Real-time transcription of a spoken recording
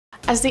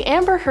As the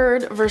Amber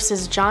Heard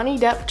versus Johnny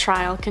Depp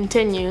trial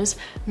continues,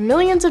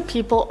 millions of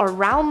people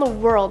around the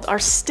world are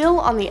still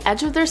on the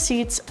edge of their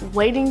seats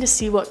waiting to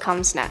see what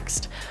comes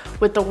next.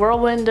 With the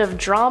whirlwind of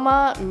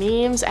drama,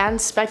 memes,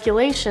 and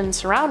speculation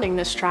surrounding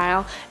this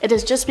trial, it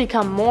has just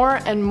become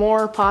more and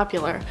more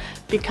popular,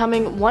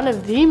 becoming one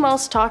of the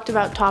most talked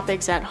about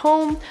topics at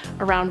home,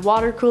 around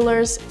water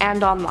coolers,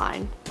 and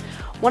online.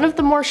 One of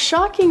the more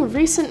shocking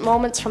recent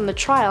moments from the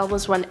trial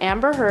was when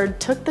Amber Heard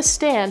took the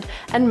stand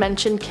and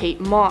mentioned Kate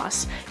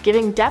Moss,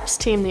 giving Depp's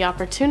team the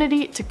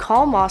opportunity to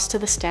call Moss to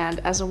the stand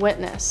as a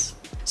witness.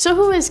 So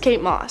who is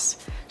Kate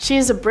Moss? She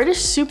is a British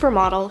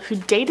supermodel who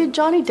dated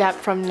Johnny Depp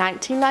from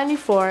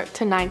 1994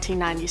 to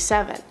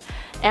 1997.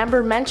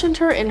 Amber mentioned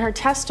her in her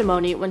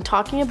testimony when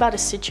talking about a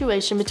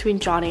situation between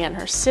Johnny and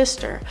her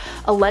sister,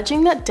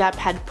 alleging that Depp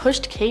had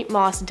pushed Kate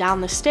Moss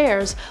down the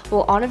stairs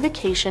while on a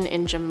vacation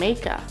in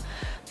Jamaica.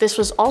 This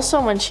was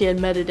also when she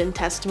admitted in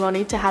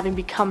testimony to having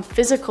become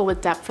physical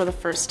with Depp for the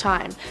first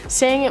time,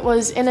 saying it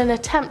was in an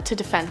attempt to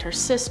defend her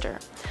sister.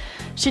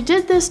 She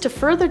did this to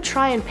further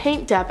try and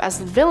paint Depp as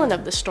the villain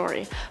of the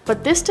story,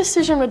 but this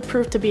decision would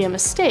prove to be a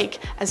mistake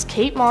as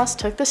Kate Moss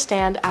took the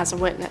stand as a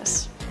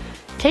witness.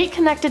 Kate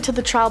connected to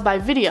the trial by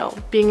video,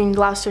 being in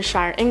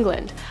Gloucestershire,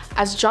 England.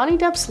 As Johnny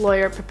Depp's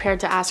lawyer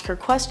prepared to ask her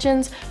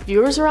questions,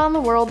 viewers around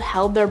the world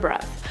held their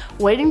breath,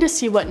 waiting to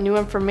see what new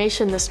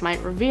information this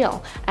might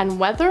reveal, and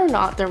whether or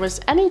not there was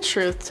any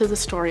truth to the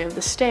story of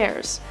the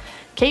stairs.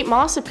 Kate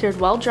Moss appeared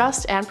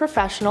well-dressed and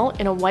professional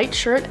in a white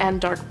shirt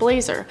and dark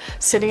blazer,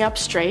 sitting up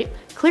straight,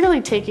 clearly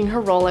taking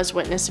her role as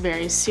witness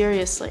very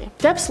seriously.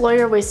 Depp's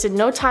lawyer wasted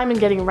no time in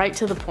getting right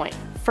to the point,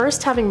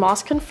 first having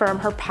Moss confirm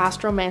her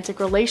past romantic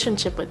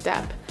relationship with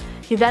Depp.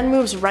 He then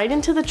moves right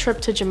into the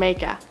trip to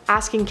Jamaica,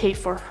 asking Kate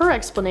for her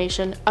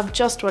explanation of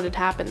just what had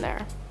happened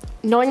there.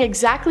 Knowing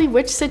exactly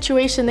which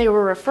situation they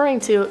were referring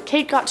to,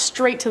 Kate got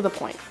straight to the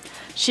point.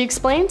 She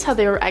explains how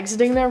they were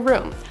exiting their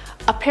room.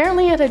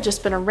 Apparently it had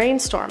just been a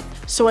rainstorm,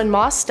 so when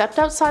Moss stepped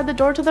outside the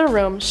door to their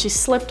room, she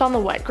slipped on the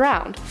wet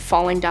ground,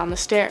 falling down the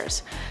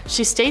stairs.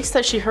 She states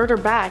that she hurt her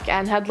back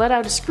and had let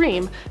out a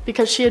scream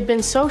because she had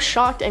been so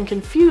shocked and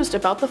confused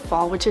about the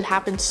fall which had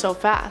happened so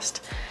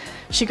fast.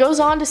 She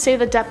goes on to say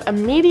that Depp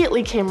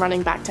immediately came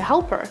running back to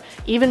help her,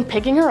 even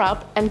picking her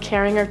up and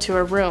carrying her to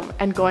her room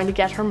and going to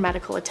get her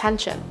medical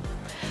attention.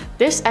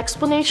 This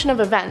explanation of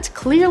events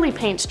clearly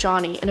paints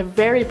Johnny in a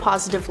very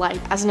positive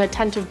light as an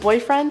attentive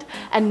boyfriend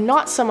and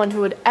not someone who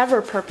would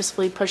ever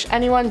purposefully push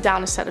anyone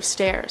down a set of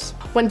stairs.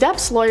 When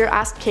Depp's lawyer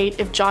asked Kate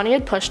if Johnny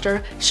had pushed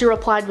her, she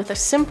replied with a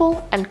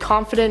simple and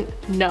confident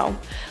no,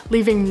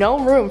 leaving no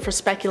room for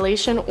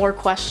speculation or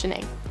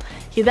questioning.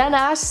 He then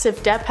asks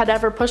if Depp had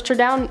ever pushed her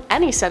down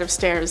any set of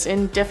stairs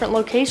in different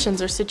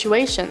locations or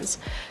situations.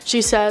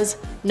 She says,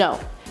 "No,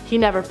 he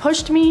never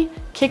pushed me,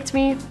 kicked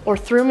me, or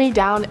threw me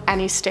down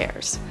any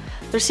stairs."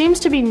 There seems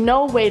to be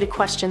no way to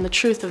question the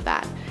truth of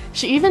that.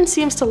 She even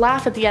seems to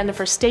laugh at the end of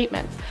her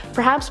statement,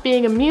 perhaps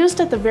being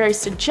amused at the very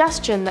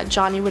suggestion that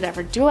Johnny would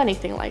ever do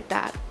anything like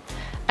that.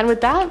 And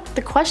with that,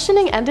 the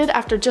questioning ended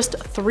after just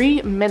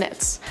 3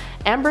 minutes,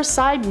 Amber's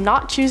side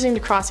not choosing to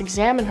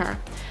cross-examine her,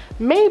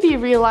 maybe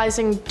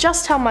realizing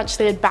just how much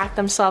they had backed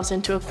themselves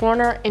into a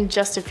corner in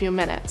just a few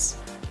minutes.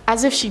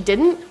 As if she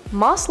didn't,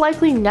 Moss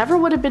likely never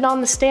would have been on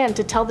the stand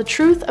to tell the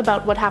truth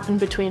about what happened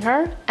between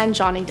her and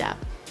Johnny Depp.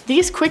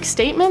 These quick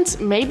statements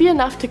may be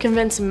enough to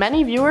convince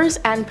many viewers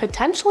and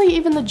potentially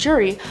even the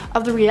jury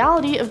of the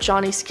reality of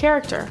Johnny's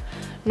character,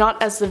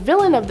 not as the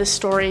villain of this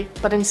story,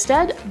 but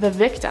instead the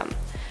victim.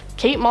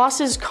 Kate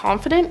Moss's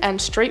confident and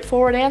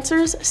straightforward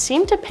answers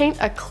seem to paint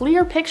a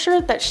clear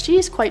picture that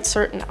she's quite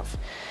certain of.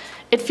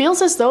 It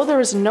feels as though there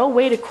was no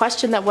way to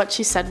question that what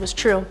she said was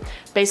true,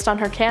 based on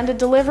her candid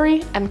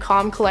delivery and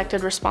calm,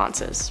 collected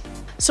responses.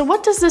 So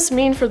what does this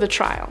mean for the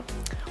trial?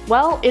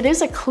 Well, it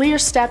is a clear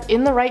step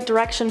in the right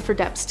direction for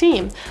Depp's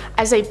team,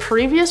 as a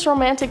previous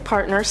romantic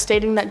partner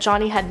stating that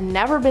Johnny had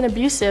never been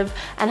abusive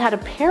and had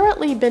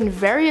apparently been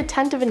very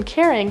attentive and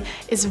caring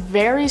is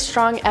very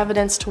strong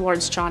evidence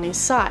towards Johnny's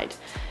side.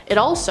 It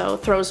also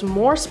throws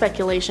more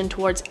speculation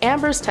towards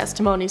Amber's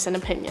testimonies and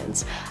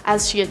opinions,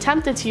 as she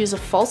attempted to use a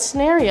false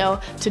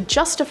scenario to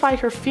justify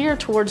her fear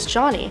towards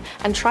Johnny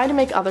and try to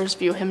make others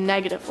view him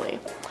negatively.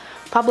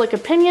 Public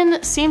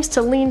opinion seems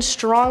to lean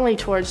strongly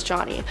towards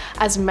Johnny,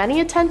 as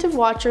many attentive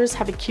watchers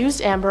have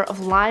accused Amber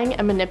of lying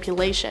and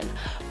manipulation,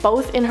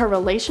 both in her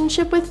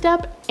relationship with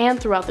Depp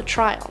and throughout the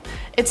trial.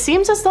 It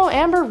seems as though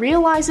Amber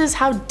realizes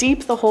how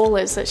deep the hole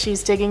is that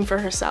she's digging for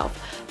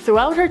herself.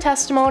 Throughout her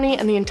testimony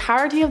and the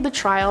entirety of the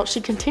trial,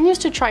 she continues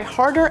to try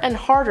harder and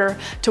harder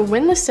to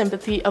win the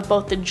sympathy of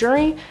both the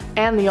jury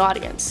and the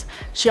audience.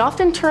 She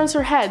often turns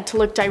her head to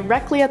look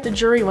directly at the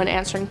jury when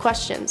answering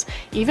questions,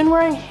 even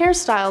wearing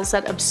hairstyles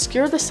that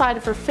obscure the side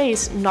of her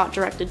face not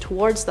directed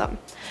towards them.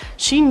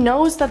 She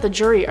knows that the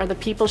jury are the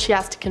people she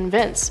has to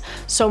convince,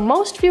 so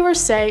most viewers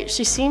say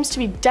she seems to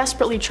be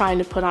desperately trying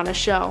to put on a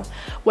show,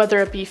 whether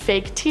it be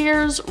fake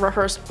tears,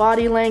 rehearsed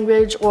body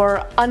language,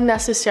 or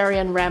unnecessary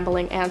and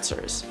rambling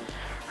answers.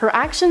 Her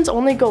actions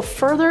only go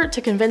further to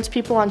convince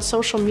people on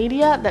social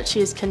media that she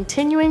is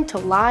continuing to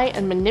lie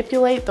and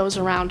manipulate those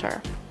around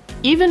her.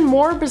 Even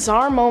more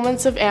bizarre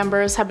moments of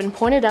Amber's have been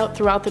pointed out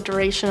throughout the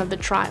duration of the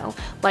trial,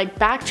 like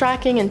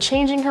backtracking and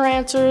changing her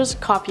answers,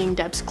 copying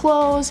Depp's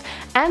clothes,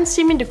 and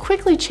seeming to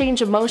quickly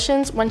change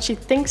emotions when she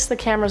thinks the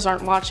cameras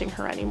aren't watching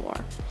her anymore.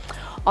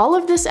 All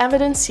of this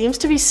evidence seems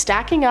to be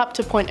stacking up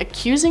to point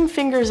accusing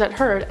fingers at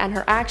Heard and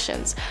her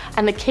actions,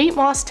 and the Kate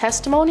Moss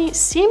testimony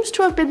seems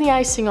to have been the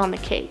icing on the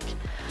cake.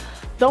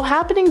 Though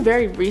happening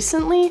very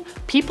recently,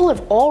 people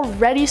have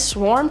already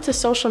swarmed to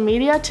social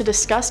media to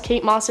discuss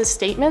Kate Moss's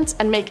statements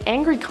and make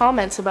angry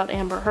comments about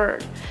Amber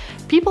Heard.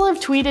 People have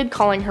tweeted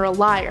calling her a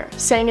liar,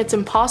 saying it's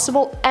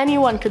impossible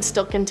anyone could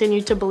still continue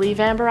to believe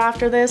Amber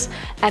after this,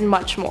 and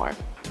much more.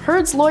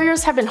 Heard's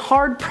lawyers have been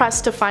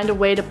hard-pressed to find a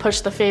way to push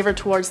the favor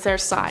towards their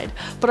side,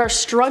 but are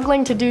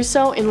struggling to do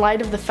so in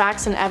light of the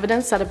facts and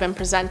evidence that have been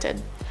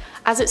presented.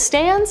 As it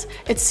stands,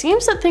 it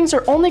seems that things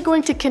are only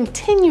going to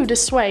continue to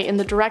sway in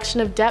the direction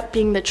of Depp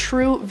being the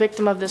true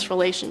victim of this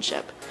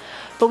relationship.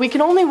 But we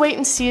can only wait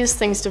and see as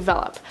things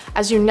develop,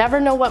 as you never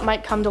know what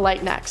might come to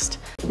light next.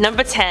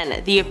 Number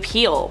 10. The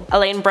Appeal.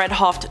 Elaine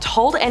Bredhoft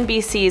told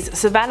NBC's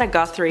Savannah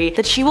Guthrie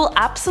that she will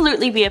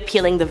absolutely be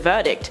appealing the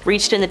verdict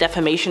reached in the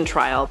defamation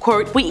trial.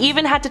 Quote, "We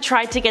even had to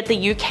try to get the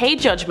UK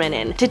judgment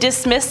in to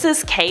dismiss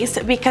this case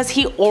because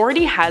he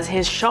already has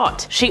his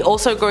shot." She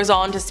also goes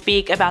on to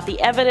speak about the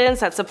evidence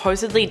that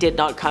supposedly did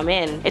not come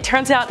in. It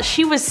turns out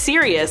she was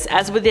serious,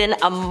 as within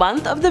a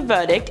month of the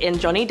verdict in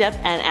Johnny Depp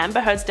and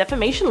Amber Heard's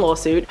defamation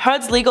lawsuit,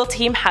 Heard's legal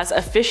team has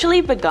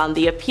officially begun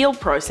the appeal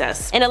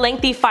process. In a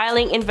lengthy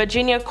filing in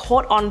Virginia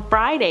court on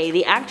Friday,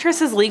 the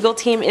actress's legal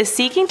team is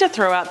seeking to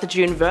throw out the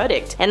June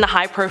verdict in the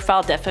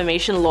high-profile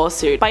defamation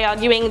lawsuit by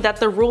arguing that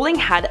the ruling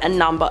had a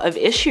number of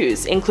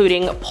issues,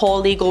 including poor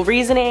legal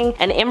reasoning,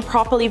 an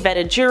improperly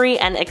vetted jury,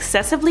 and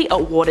excessively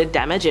awarded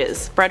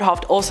damages.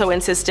 Bredhoft also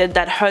insisted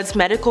that Heard's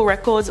medical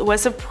records were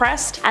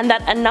suppressed and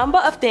that a number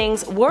of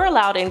things were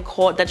allowed in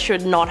court that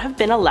should not have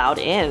been allowed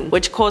in,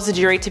 which caused the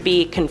jury to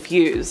be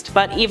confused.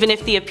 But even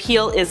if the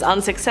appeal is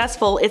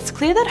unsuccessful, it's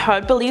clear that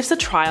Heard believes the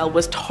trial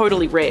was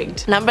totally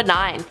rigged. Number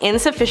 9.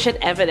 Insufficient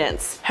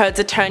evidence. Heard's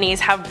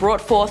attorneys have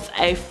brought forth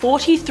a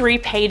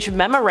 43-page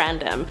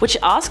memorandum which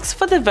asks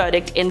for the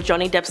verdict in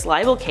Johnny Depp's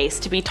libel case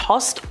to be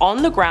tossed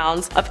on the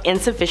grounds of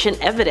insufficient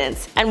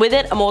evidence, and with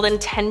it a more than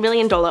 $10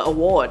 million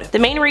award. The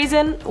main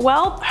reason?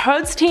 Well,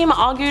 Heard's team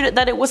argued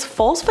that it was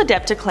false for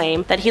Depp to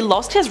claim that he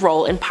lost his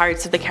role in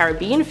Pirates of the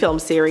Caribbean film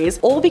series,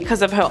 all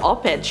because of her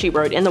op-ed she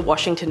wrote in the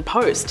Washington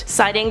Post,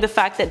 citing the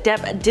fact that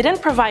Depp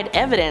didn't provide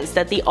evidence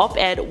that the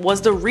op-ed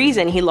was the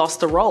reason he lost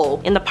the role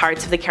in the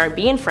Pirates of the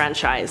Caribbean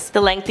franchise. The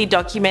lengthy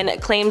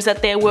document claims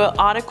that there were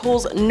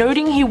articles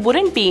noting he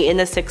wouldn't be in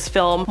the 6th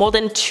film more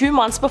than 2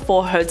 months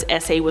before Heard's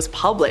essay was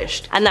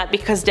published, and that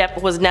because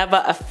Depp was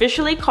never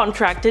officially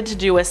contracted to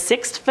do a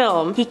 6th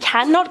film, he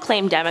cannot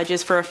claim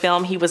damages for a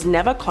film he was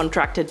never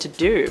contracted to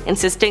do,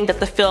 insisting that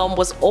the film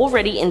was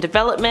already in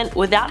development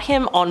without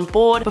him on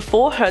board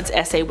before Heard's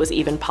essay was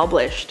even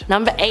published.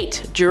 Number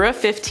 8. Juror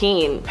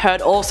 15.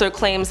 Heard also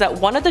claims that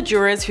one of the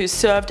jurors who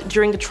served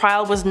during the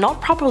trial was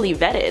not properly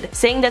vetted,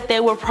 saying that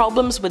there were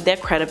problems with their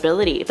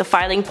credibility. The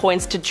filing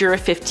points to Juror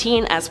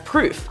 15 as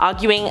proof,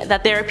 arguing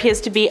that there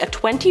appears to be a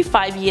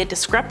 25-year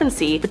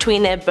discrepancy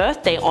between their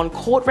birthday on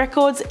court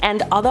records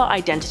and other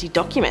identity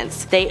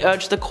documents. They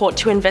urge the court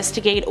to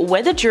investigate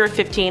whether Juror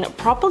 15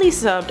 properly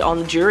served on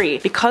the jury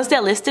because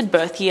their listed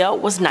birth year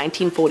was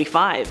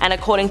 1945, and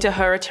according to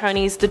her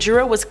attorneys, the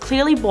juror was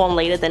clearly born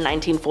later than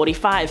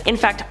 1945. In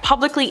fact,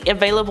 publicly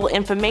available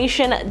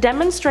information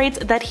demonstrates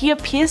that he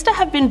appears to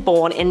have been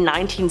born in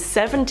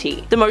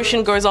 1970. The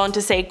motion goes on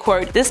to say,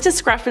 quote, "This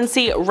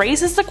discrepancy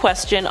raises the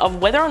question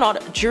of whether or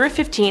not Juror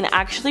 15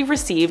 actually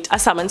received a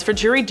summons for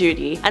jury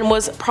duty and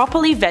was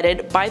properly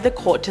vetted by the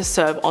court to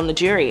serve on the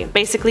jury,"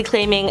 basically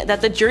claiming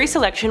that the jury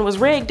selection was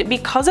rigged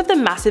because of the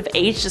massive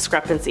age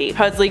discrepancy.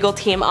 Heard's legal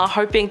team are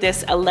hoping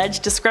this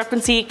alleged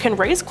discrepancy can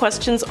raise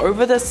questions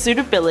over the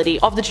suitability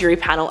of the jury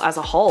panel as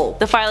a whole.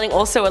 The filing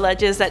also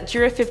alleges that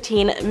Juror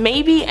 15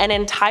 may be an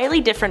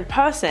entirely different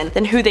person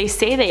than who they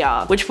say they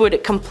are, which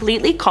would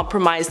completely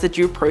compromise the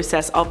due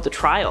process of the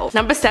trial.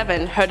 Number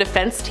 7. Her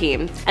defense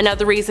team.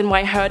 Another reason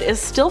why Heard is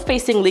still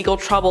facing legal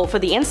trouble for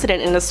the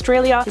incident in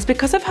Australia is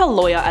because of her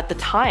lawyer at the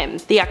time.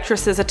 The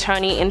actress's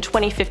attorney in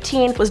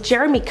 2015 was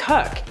Jeremy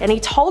Kirk, and he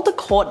told the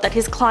court that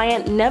his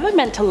client never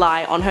meant to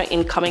lie on her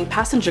incoming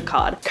passenger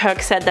card.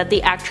 Kirk said that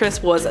the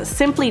actress was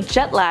simply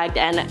jet-lagged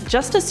and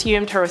just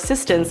assumed her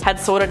assistants had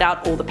sorted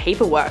out all the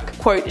paperwork.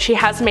 Quote, "She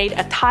has made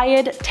a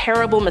tired,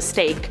 terrible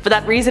mistake. For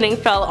that reasoning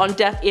ruling fell on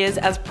deaf ears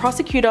as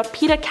prosecutor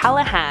Peter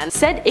Callahan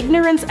said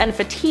ignorance and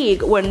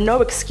fatigue were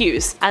no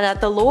excuse and that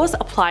the laws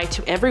apply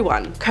to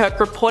everyone. Kirk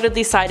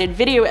reportedly cited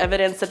video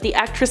evidence that the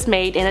actress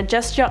made in a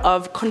gesture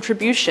of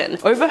contribution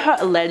over her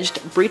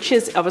alleged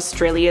breaches of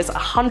Australia's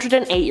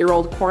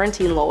 108-year-old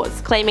quarantine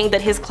laws, claiming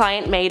that his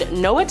client made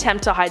no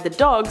attempt to hide the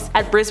dogs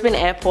at Brisbane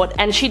Airport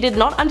and she did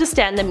not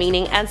understand the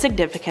meaning and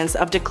significance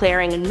of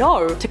declaring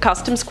no to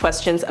customs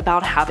questions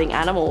about having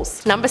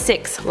animals. Number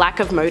 6. Lack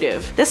of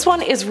motive. This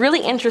one is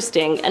really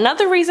interesting.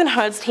 Another reason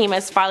Heard's team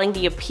is filing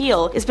the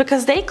appeal is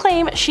because they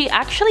claim she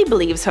actually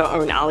believes her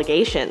own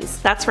allegations.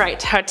 That's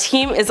right, her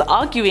team is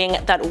arguing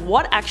that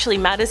what actually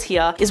matters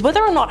here is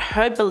whether or not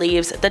Heard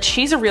believes that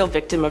she's a real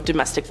victim of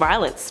domestic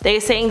violence. They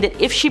are saying that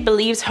if she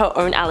believes her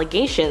own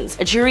allegations,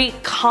 a jury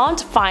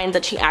can't find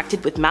that she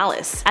acted with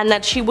malice, and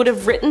that she would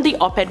have written the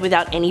op-ed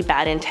without any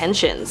bad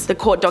intentions. The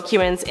court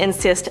documents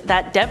insist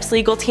that Depp's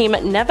legal team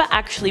never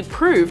actually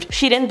proved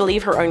she didn't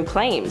believe her own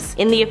claims.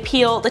 In the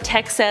appeal, the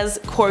text says,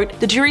 quote,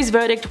 "The jury's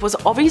verdict was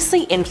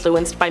obviously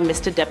influenced by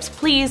Mr. Depp's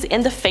pleas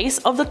in the face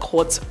of the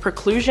court's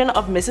preclusion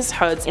of Mrs.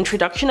 Heard's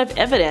introduction of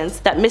evidence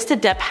that Mr.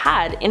 Depp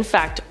had, in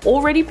fact,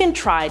 already been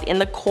tried in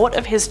the court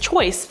of his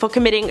choice for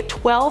committing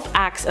 12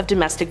 acts of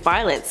domestic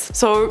violence."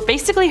 So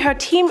basically her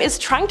team is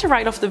trying to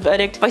write off the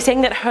verdict by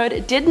saying that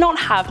Heard did not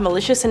have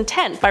malicious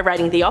intent by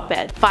writing the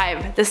op-ed.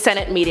 5. The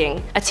Senate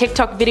meeting. A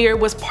TikTok video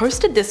was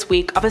posted this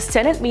week of a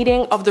Senate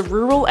meeting of the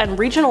Rural and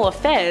Regional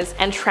Affairs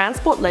and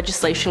Transport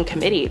Legislation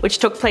Committee, which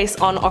took place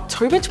on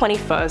October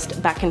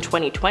 21st back in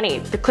 2020.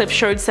 The clip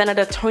showed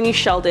Senator Tony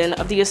Sheldon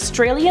of the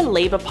Australian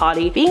Labor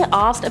Party being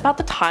asked about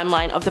the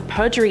timeline of the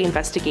perjury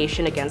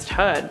investigation against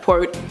Heard.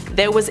 Quote,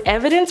 "There was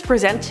evidence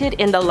presented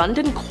in the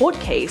London court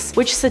case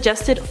which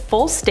suggested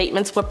false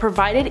statements were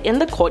provided in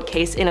the court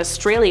case in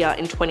Australia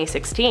in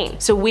 2016.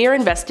 So we're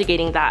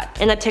investigating that."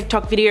 In a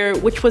TikTok video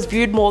which was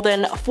viewed more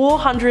than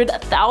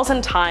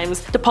 400,000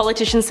 times, the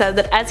politician said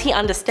that as he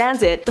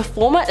understands it, the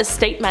former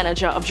estate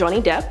manager of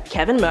Johnny Depp,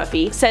 Kevin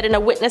Murphy, said in a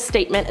witness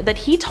statement that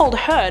he told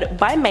Heard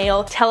by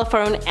mail,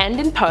 telephone, and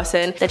in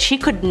person that she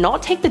could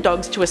not take the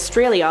dogs to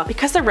Australia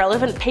because the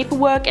relevant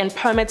paperwork and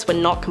permits were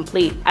not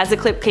complete. As the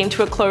clip came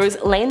to a close,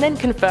 Lane then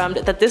confirmed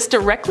that this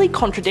directly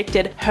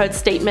contradicted Heard's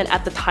statement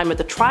at the time of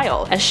the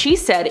trial, as she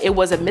said it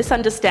was a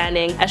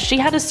misunderstanding as she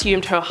had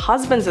assumed her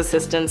husband's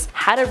assistants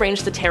had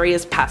arranged the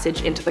terrier's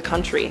passage into the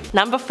country.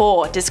 Number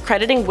 4.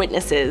 Discrediting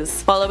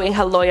witnesses. Following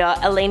her lawyer,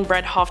 Elaine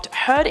Bredhoft,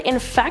 Heard in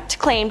fact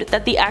claimed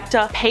that the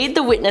actor paid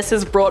the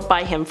witnesses brought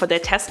by him for their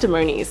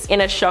testimonies.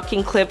 In a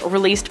shocking clip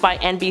released by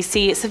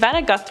NBC,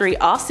 Savannah Guthrie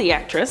asked the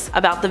actress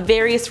about the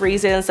various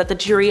reasons that the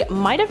jury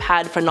might have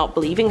had for not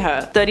believing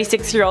her.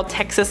 36-year-old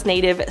Texas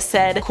native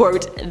said,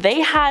 quote,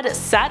 "They had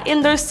sat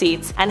in those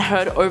seats and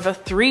heard over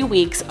 3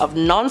 weeks of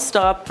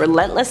non-stop,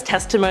 relentless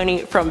testimony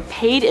from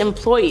paid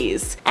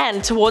employees.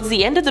 And towards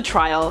the end of the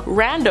trial,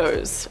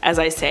 randos, as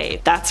I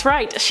say." That's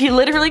right, she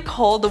literally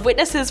called the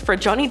witnesses for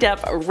Johnny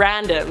Depp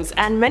randoms,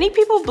 and many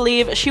people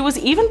believe she was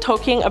even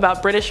talking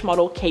about British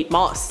model Kate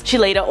Moss. She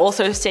later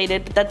also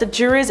stated that the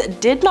jurors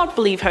did not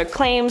believe her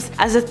claims,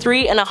 as the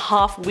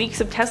 3.5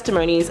 weeks of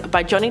testimonies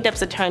by Johnny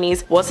Depp's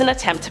attorneys was an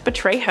attempt to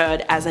portray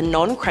Heard as a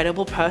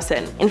non-credible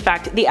person. In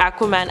fact, the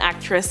Aquaman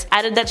actress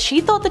added that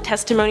she thought the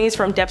testimonies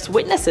from Depp's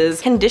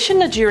witnesses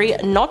conditioned the jury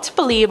not to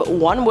believe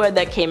one word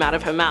that came out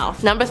of her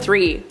mouth. Number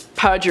 3.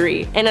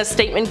 Perjury. In a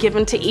statement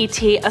given to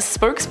ET, a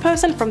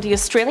spokesperson from the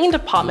Australian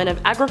Department of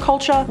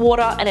Agriculture,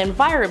 Water and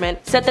Environment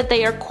said that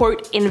they are,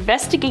 quote,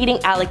 "investigating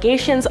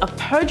allegations of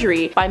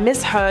perjury by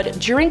Ms. Heard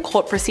during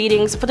court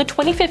proceedings for the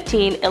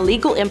 2015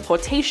 illegal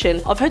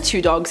importation of her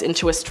 2 dogs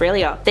into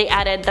Australia." They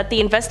added that the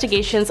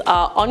investigations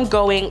are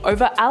ongoing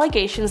over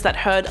allegations that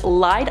Heard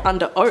lied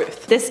under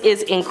oath. This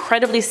is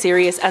incredibly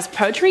serious, as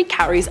perjury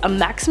carries a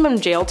maximum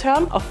jail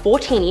term of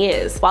 14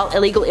 years, while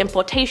illegal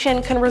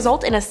importation can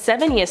result in a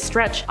 7-year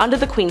stretch under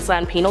the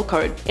Queensland Penal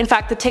Code. In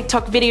fact, the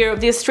TikTok video of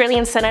the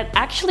Australian Senate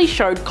actually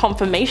showed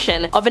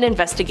confirmation of an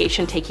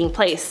investigation taking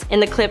place. In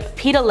the clip,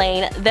 Peter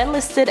Lane, then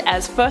listed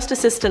as First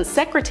Assistant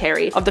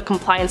Secretary of the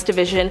Compliance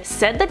Division,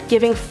 said that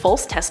giving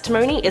false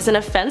testimony is an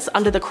offense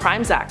under the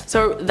Crimes Act,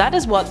 so that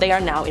is what they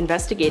are now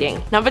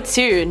investigating. Number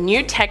 2.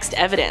 New text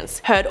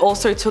evidence. Heard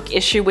also took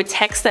issue with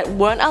texts that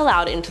weren't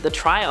allowed into the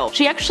trial.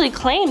 She actually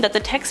claimed that the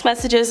text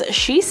messages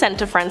she sent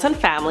to friends and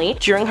family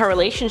during her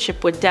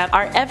relationship with Depp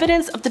are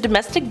evidence of the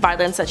domestic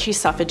violence that she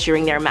suffered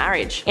during their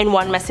marriage. In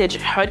one message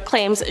Heard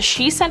claims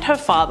she sent her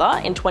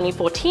father in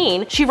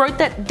 2014, she wrote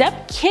that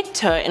Depp kicked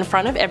her in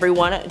front of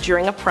everyone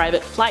during a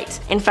private flight.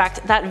 In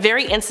fact, that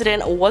very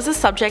incident was a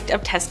subject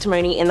of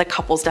testimony in the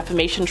couple's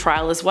defamation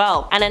trial as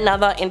well. And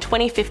another in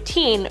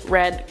 2015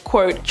 read,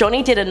 quote,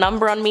 "Johnny did a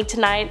number on me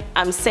tonight.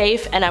 I'm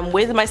safe and I'm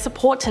with my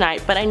support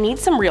tonight, but I need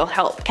some real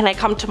help. Can I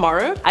come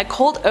tomorrow? I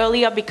called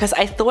earlier because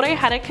I thought I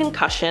had a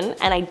concussion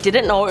and I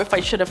didn't know if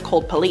I should have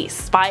called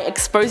police." By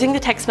exposing the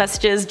text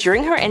messages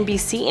during her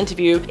NBC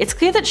interview, it's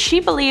clear that she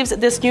believes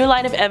this new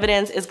line of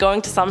evidence is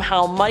going to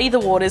somehow muddy the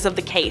waters of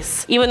the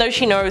case, even though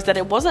she knows that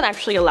it wasn't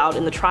actually allowed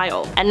in the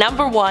trial. And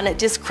number 1.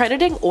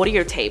 Discrediting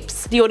audio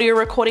tapes. The audio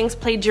recording recordings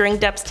played during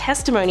Depp's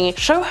testimony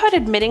show Heard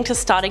admitting to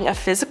starting a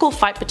physical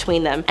fight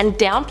between them and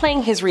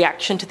downplaying his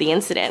reaction to the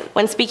incident.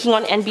 When speaking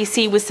on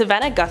NBC with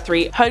Savannah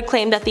Guthrie, Heard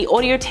claimed that the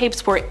audio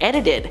tapes were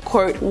edited.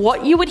 Quote,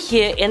 "What you would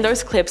hear in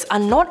those clips are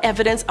not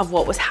evidence of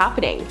what was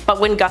happening." But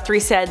when Guthrie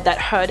said that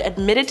Heard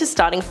admitted to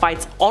starting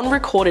fights on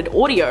recorded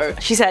audio,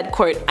 she said,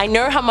 quote, "I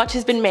know how much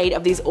has been made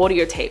of these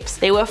audio tapes.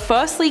 They were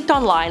first leaked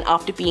online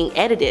after being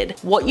edited.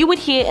 What you would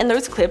hear in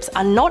those clips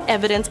are not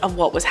evidence of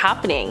what was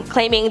happening,"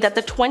 claiming that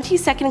the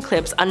 20-second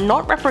clips are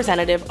not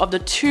representative of the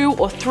 2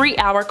 or 3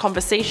 hour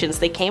conversations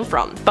they came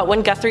from. But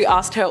when Guthrie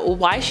asked her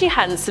why she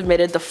hadn't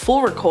submitted the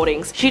full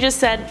recordings, she just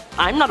said,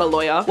 "I'm not a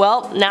lawyer."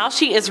 Well, now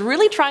she is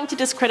really trying to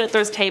discredit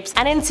those tapes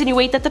and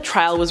insinuate that the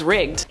trial was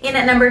rigged. In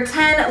at number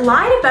 10,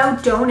 lied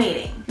about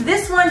donating.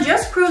 This one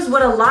just proves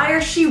what a liar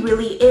she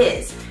really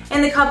is.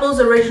 In the couple's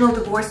original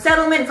divorce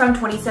settlement from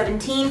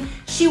 2017,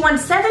 she won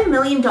 $7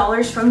 million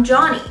from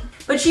Johnny.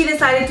 But she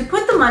decided to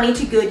put the money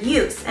to good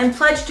use and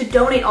pledged to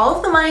donate all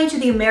of the money to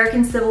the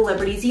American Civil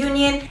Liberties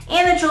Union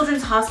and the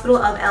Children's Hospital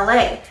of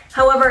LA.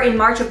 However, in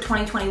March of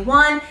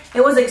 2021,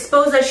 it was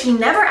exposed that she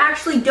never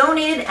actually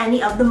donated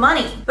any of the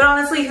money. But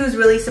honestly, who's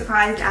really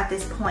surprised at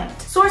this point?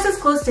 Sources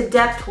close to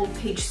Depp told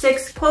Page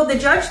 6, quote, "The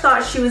judge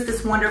thought she was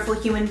this wonderful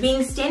human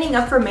being standing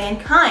up for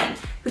mankind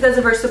because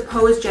of her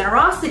supposed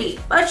generosity,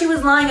 but she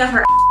was lying on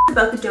her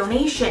about the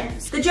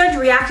donations." The judge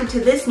reacted to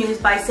this news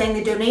by saying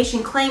the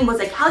donation claim was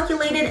a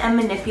calculated and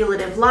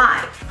manipulative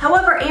lie.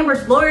 However,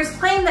 Amber's lawyers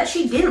claimed that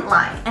she didn't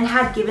lie and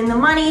had given the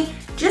money,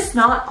 just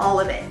not all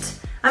of it.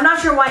 I'm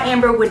not sure why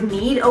Amber would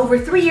need over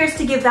 3 years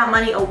to give that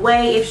money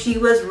away if she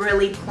was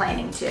really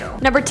planning to.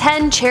 Number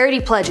 10,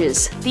 charity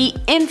pledges. The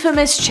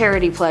infamous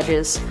charity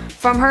pledges.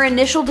 From her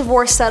initial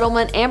divorce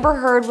settlement, Amber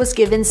Heard was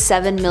given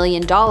 $7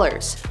 million.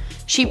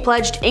 She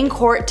pledged in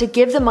court to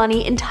give the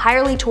money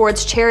entirely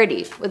towards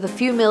charity, with a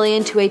few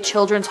million to a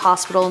children's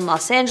hospital in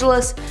Los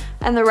Angeles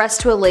and the rest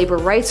to a labor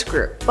rights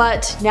group.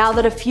 But now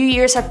that a few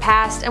years have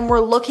passed and we're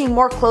looking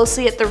more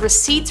closely at the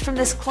receipts from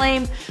this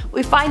claim,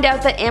 we find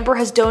out that Amber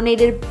has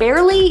donated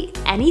barely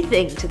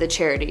anything to the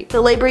charity.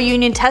 The labor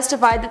union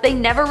testified that they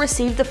never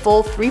received the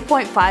full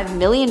 $3.5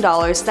 million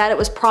that it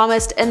was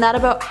promised, and that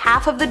about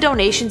half of the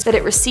donations that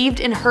it received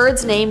in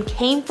Heard's name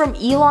came from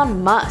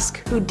Elon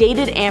Musk, who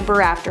dated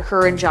Amber after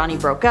her and Johnny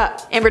broke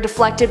up. Amber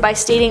deflected by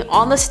stating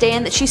on the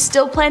stand that she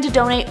still planned to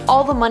donate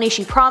all the money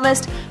she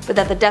promised, but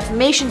that the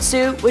defamation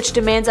suit, which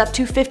demands up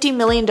to $50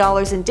 million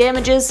in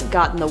damages,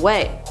 got in the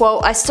way.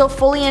 Quote, "I still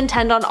fully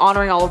intend on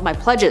honoring all of my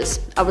pledges.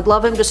 I would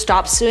love him to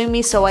stop suing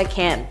me so I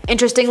can."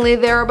 Interestingly,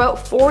 there are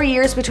about 4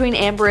 years between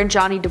Amber and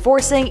Johnny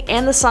divorcing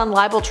and the Sun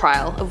libel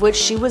trial, of which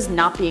she was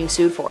not being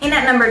sued for. In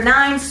at number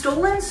 9,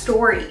 stolen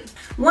story.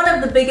 One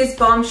of the biggest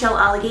bombshell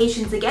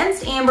allegations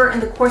against Amber in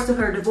the course of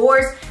her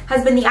divorce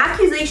has been the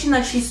accusation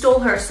that she stole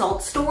her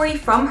assault story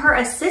from her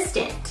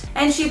assistant,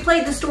 and she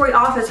played the story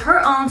off as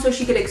her own so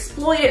she could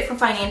exploit it for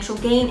financial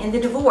gain in the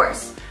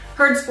divorce.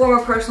 Heard's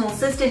former personal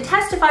assistant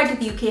testified to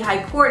the UK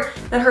High Court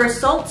that her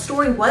assault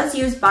story was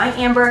used by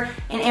Amber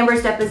in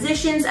Amber's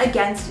depositions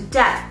against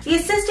Depp. The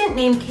assistant,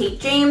 named Kate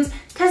James,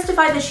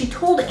 testified that she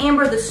told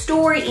Amber the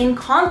story in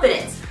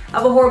confidence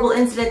of a horrible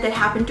incident that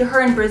happened to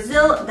her in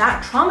Brazil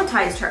that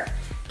traumatized her.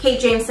 Kate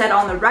James said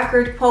on the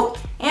record, quote,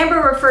 "Amber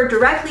referred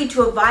directly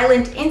to a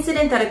violent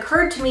incident that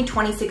occurred to me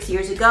 26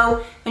 years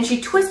ago, and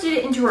she twisted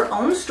it into her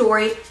own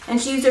story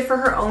and she used it for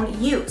her own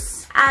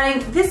use."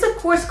 Adding, "This of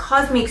course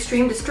caused me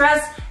extreme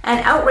distress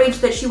and outrage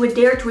that she would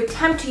dare to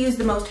attempt to use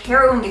the most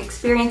harrowing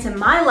experience in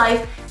my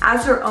life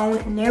as her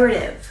own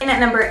narrative." And at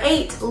number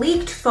 8,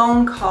 leaked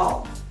phone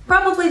call.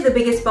 Probably the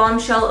biggest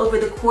bombshell over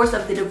the course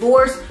of the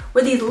divorce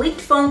were these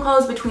leaked phone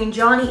calls between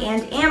Johnny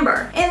and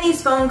Amber. In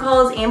these phone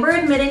calls, Amber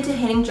admitted to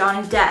hitting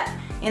Johnny Depp.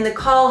 In the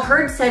call,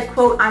 Heard said,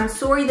 quote, "I'm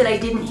sorry that I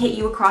didn't hit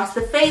you across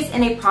the face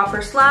in a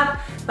proper slap,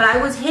 but I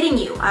was hitting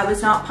you. I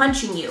was not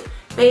punching you.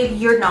 Babe,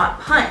 you're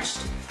not punched."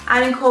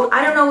 Adding, quote,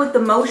 "I don't know what the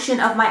motion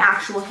of my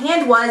actual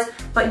hand was,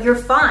 but you're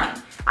fine.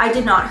 I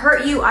did not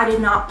hurt you. I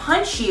did not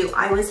punch you.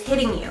 I was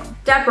hitting you."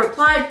 Depp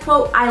replied,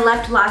 quote, "I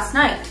left last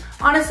night.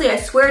 Honestly, I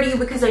swear to you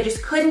because I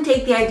just couldn't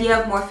take the idea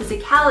of more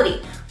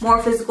physicality,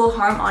 more physical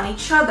harm on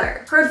each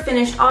other." Heard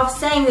finished off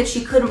saying that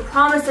she couldn't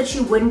promise that she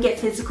wouldn't get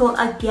physical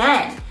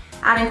again.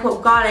 Adding,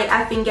 quote, "God, I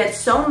effing get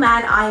so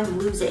mad I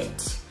lose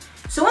it."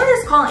 So in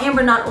this call,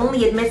 Amber not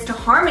only admits to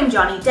harming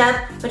Johnny Depp,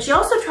 but she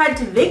also tried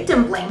to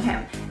victim blame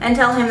him and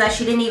tell him that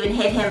she didn't even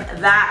hit him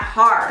that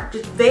hard.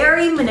 Just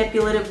very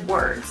manipulative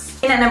words.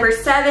 And at number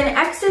 7,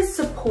 ex's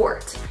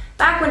support.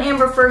 Back when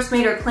Amber first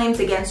made her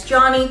claims against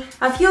Johnny,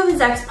 a few of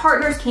his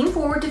ex-partners came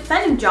forward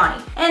defending Johnny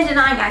and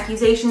denying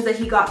accusations that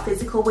he got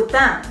physical with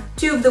them.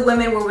 2 of the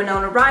women were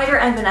Winona Ryder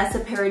and Vanessa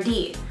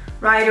Paradis.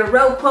 Ryder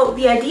wrote, quote,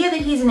 "The idea that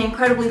he's an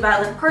incredibly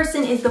violent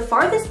person is the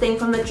farthest thing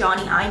from the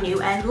Johnny I knew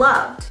and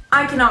loved.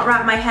 I cannot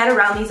wrap my head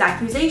around these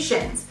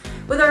accusations,"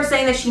 with her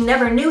saying that she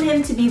never knew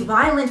him to be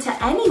violent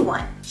to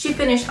anyone. She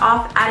finished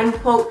off adding,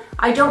 quote,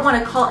 "I don't want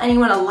to call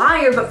anyone a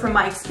liar, but from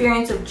my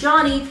experience of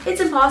Johnny,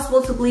 it's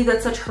impossible to believe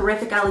that such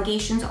horrific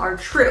allegations are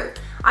true.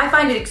 I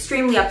find it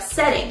extremely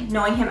upsetting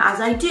knowing him as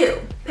I do.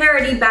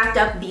 Parody backed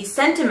up these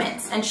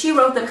sentiments, and she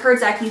wrote that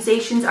Heard's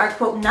accusations are,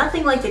 quote,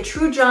 nothing like the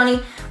true Johnny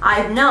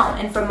I've known,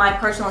 and from my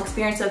personal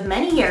experience of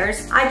many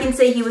years, I can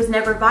say he was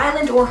never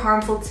violent or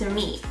harmful to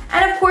me.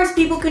 And of course,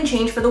 people can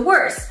change for the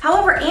worse.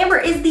 However, Amber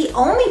is the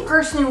only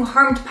person who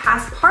harmed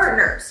past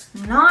partners,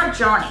 not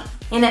Johnny.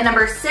 In at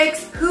number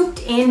 6,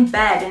 pooped in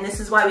bed, and this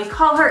is why we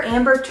call her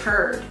Amber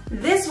Turd.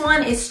 This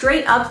one is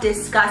straight up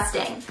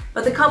disgusting,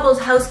 but the couple's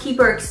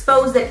housekeeper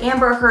exposed that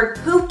Amber Heard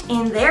pooped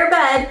in their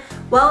bed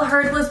while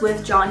Heard was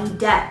with Johnny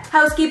Depp.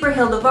 Housekeeper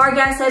Hilda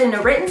Vargas said in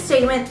a written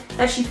statement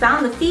that she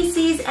found the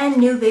feces and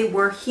knew they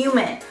were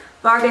human.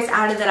 Vargas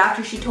added that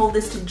after she told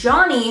this to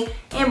Johnny,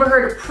 Amber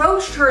Heard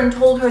approached her and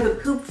told her the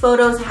poop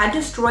photos had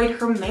destroyed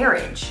her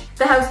marriage.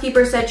 The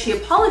housekeeper said she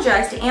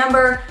apologized to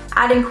Amber,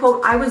 adding,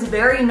 quote, I was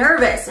very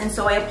nervous and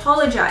so I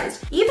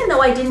apologized, even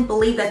though I didn't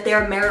believe that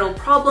their marital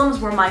problems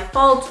were my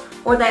fault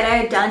or that I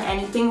had done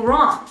anything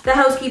wrong. The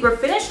housekeeper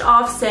finished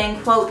off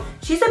saying, quote,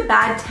 she's a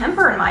bad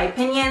temper in my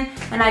opinion,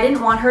 and I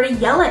didn't want her to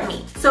yell at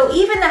me. So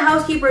even the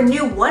housekeeper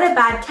knew what a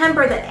bad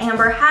temper that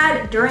Amber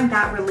had during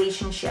that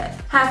relationship.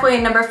 Halfway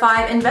at number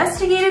 5,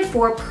 investigated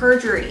for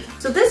perjury.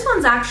 So this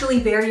one's actually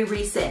very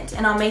recent,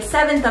 and on May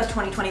 7th of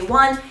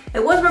 2021,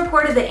 it was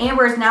reported that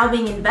Amber is now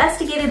being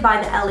investigated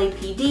by the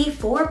LAPD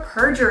for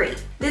perjury.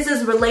 This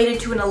is related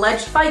to an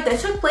alleged fight that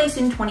took place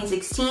in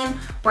 2016,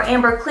 where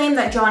Amber claimed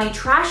that Johnny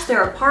trashed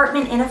their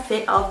apartment in a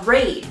fit of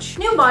rage.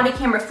 New body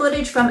camera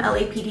footage from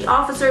LAPD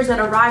officers that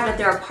arrived at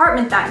their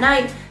apartment that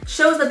night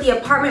shows that the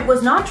apartment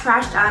was not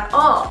trashed at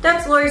all.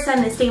 Depp's lawyer said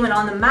in a statement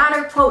on the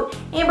matter, quote,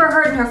 Amber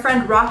Heard and her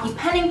friend Rocky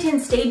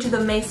Pennington staged the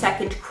May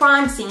 2nd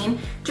crime scene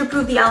to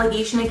prove the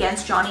allegation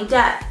against Johnny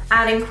Depp,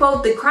 adding,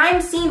 quote, the crime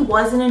scene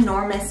was an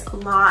enormous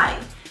lie.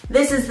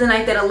 This is the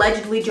night that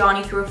allegedly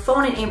Johnny threw a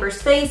phone in Amber's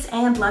face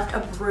and left a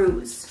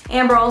bruise.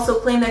 Amber also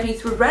claimed that he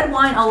threw red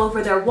wine all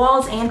over their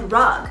walls and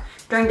rug.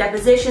 During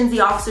depositions,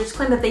 the officers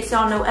claimed that they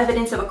saw no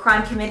evidence of a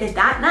crime committed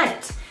that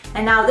night.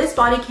 And now this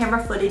body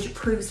camera footage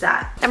proves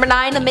that. Number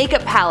 9, the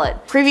makeup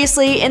palette.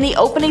 Previously, in the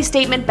opening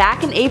statement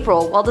back in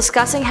April, while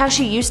discussing how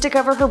she used to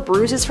cover her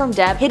bruises from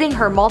Depp hitting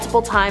her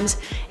multiple times,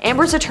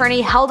 Amber's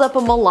attorney held up a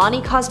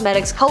Milani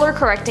Cosmetics color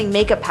correcting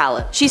makeup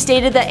palette. She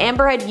stated that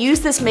Amber had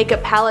used this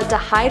makeup palette to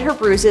hide her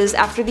bruises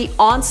after the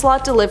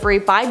onslaught delivery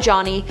by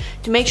Johnny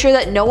to make sure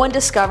that no one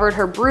discovered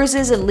her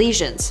bruises and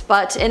lesions.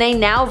 But in a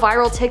now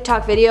viral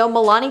TikTok video,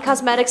 Milani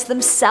Cosmetics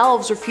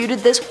themselves refuted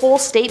this whole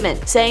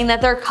statement, saying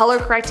that their color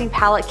correcting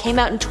palette came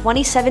out in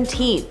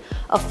 2017,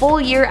 a full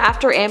year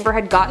after Amber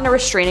had gotten a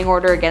restraining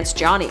order against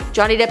Johnny.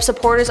 Johnny Depp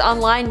supporters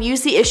online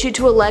used the issue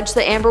to allege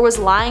that Amber was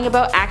lying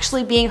about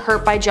actually being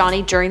hurt by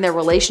Johnny during their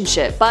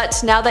relationship.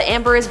 But now that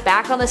Amber is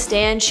back on the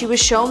stand, she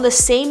was shown the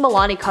same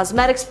Milani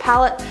Cosmetics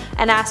palette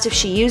and asked if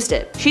she used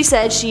it. She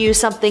said she used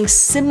something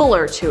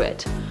similar to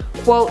it.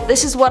 Quote,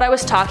 this is what I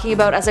was talking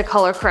about as a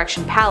color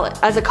correction palette,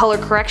 as a color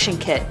correction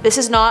kit. This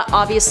is not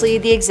obviously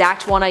the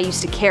exact one I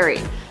used to carry,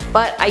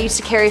 but I used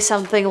to carry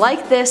something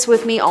like this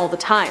with me all the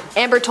time.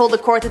 Amber told the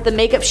court that the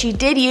makeup she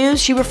did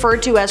use she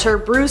referred to as her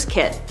bruise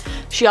kit.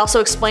 She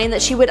also explained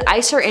that she would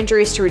ice her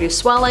injuries to reduce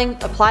swelling,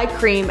 apply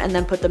cream, and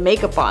then put the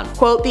makeup on.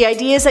 Quote, the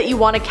idea is that you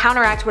want to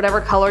counteract whatever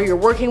color you're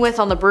working with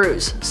on the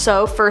bruise.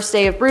 So first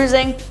day of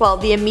bruising, well,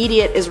 the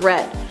immediate is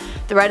red.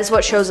 The red is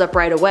what shows up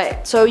right away.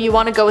 So you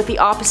want to go with the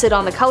opposite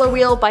on the color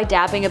wheel by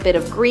dabbing a bit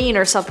of green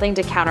or something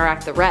to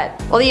counteract the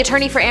red. While the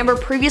attorney for Amber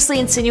previously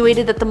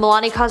insinuated that the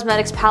Milani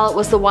Cosmetics palette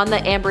was the one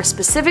that Amber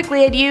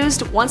specifically had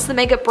used, once the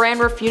makeup brand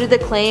refuted the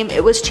claim,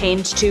 it was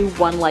changed to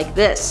one like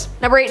this.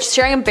 Number 8,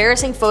 sharing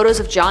embarrassing photos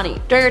of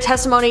Johnny. During her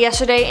testimony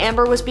yesterday,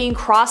 Amber was being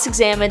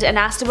cross-examined and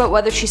asked about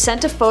whether she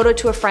sent a photo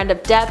to a friend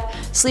of Depp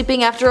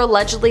sleeping after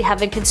allegedly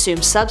having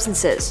consumed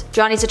substances.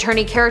 Johnny's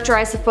attorney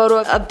characterized the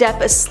photo of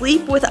Depp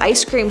asleep with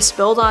ice cream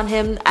spilled on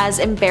him as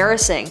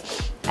embarrassing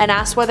and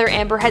asked whether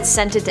Amber had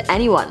sent it to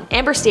anyone.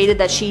 Amber stated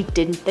that she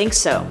didn't think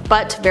so.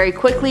 But very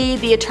quickly,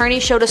 the attorney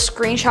showed a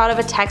screenshot of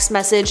a text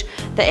message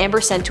that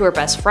Amber sent to her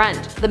best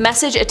friend. The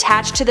message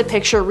attached to the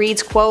picture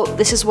reads, quote,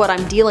 this is what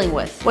I'm dealing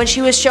with. When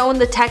she was shown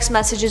the text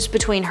messages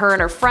between her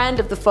and her friend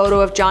of the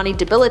photo of Johnny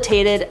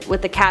debilitated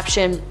with the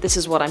caption, this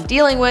is what I'm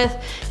dealing with,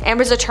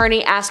 Amber's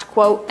attorney asked,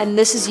 quote, and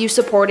this is you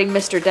supporting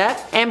Mr.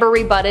 Depp? Amber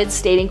rebutted,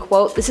 stating,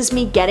 quote, this is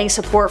me getting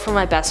support from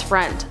my best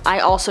friend. I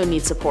also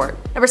need support.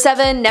 Number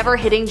 7, never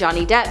hitting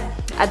Johnny Depp.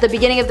 At the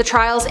beginning of the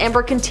trials,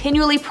 Amber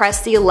continually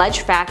pressed the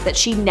alleged fact that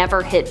she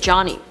never hit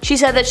Johnny. She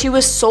said that she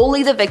was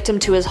solely the victim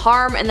to his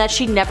harm and that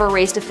she never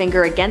raised a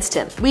finger against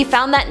him. We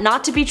found that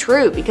not to be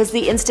true because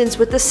the instance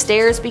with the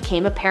stairs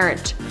became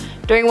apparent.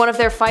 During one of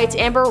their fights,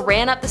 Amber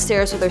ran up the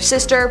stairs with her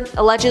sister.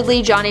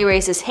 Allegedly, Johnny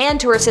raised his hand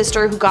to her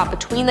sister, who got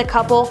between the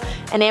couple,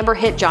 and Amber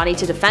hit Johnny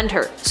to defend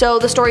her. So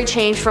the story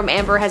changed from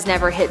Amber has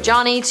never hit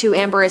Johnny to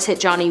Amber has hit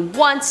Johnny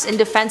once in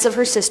defense of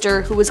her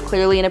sister, who was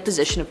clearly in a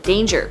position of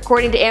danger.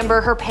 According to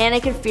Amber, her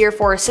panic and fear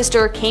for her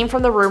sister came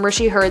from the rumor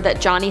she heard that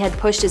Johnny had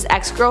pushed his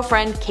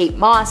ex-girlfriend, Kate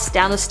Moss,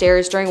 down the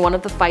stairs during one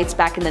of the fights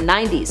back in the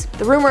 90s.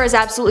 The rumor is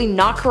absolutely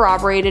not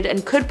corroborated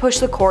and could push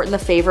the court in the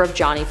favor of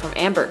Johnny from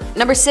Amber.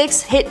 Number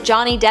 6. Hit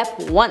Johnny Depp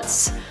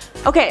once.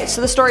 Okay, so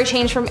the story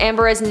changed from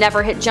Amber has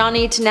never hit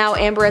Johnny to now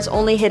Amber has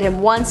only hit him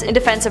once in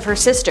defense of her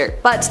sister.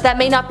 But that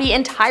may not be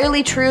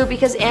entirely true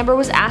because Amber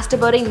was asked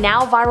about a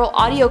now viral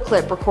audio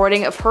clip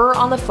recording of her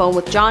on the phone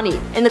with Johnny.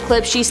 In the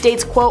clip, she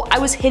states, quote, "I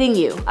was hitting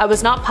you. I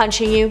was not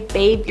punching you.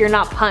 Babe, you're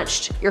not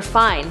punched. You're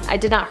fine. I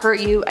did not hurt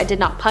you. I did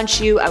not punch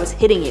you. I was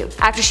hitting you."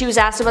 After she was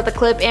asked about the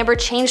clip, Amber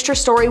changed her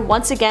story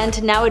once again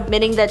to now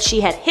admitting that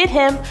she had hit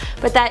him,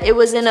 but that it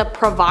was in a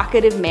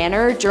provocative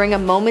manner during a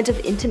moment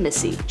of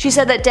intimacy. She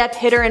said that Depp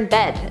hit her in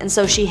bed, and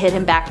so she hit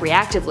him back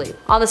reactively.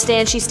 On the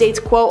stand, she states,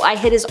 quote, "I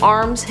hit his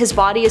arms, his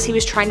body as he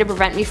was trying to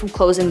prevent me from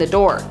closing the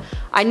door.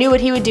 I knew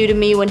what he would do to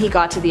me when he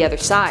got to the other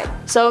side."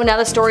 So now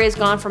the story has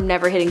gone from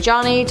never hitting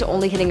Johnny to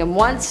only hitting him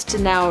once to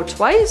now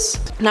twice.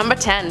 Number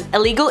 10.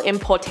 Illegal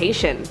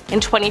importation. In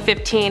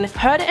 2015,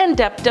 Heard and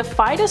Depp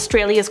defied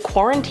Australia's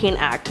Quarantine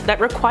Act that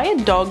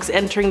required dogs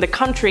entering the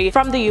country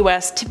from the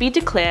US to be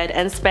declared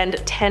and spend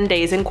 10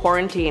 days in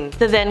quarantine.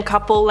 The then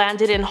couple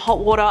landed in hot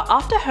water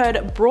after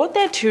Heard brought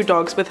their 2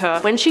 dogs with her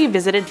when she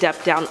visited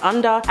Depp down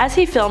under as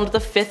he filmed the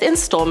 5th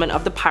installment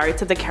of the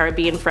Pirates of the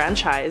Caribbean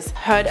franchise.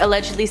 Heard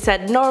allegedly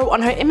said no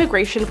on her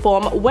immigration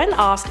form when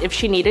asked if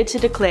she needed to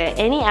declare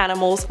any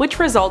animals, which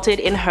resulted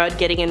in Heard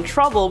getting in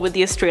trouble with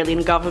the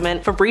Australian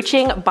government for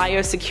breaching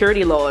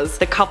biosecurity laws.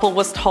 The couple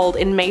was told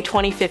in May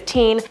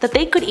 2015 that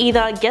they could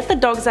either get the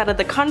dogs out of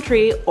the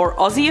country or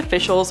Aussie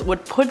officials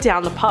would put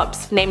down the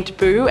pups, named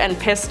Boo and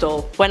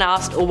Pistol. When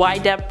asked why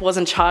Depp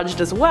wasn't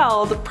charged as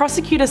well, the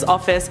prosecutor's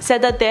office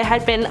said that there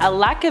had been a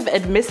lack of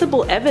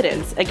admissible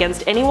evidence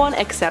against anyone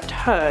except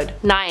Heard.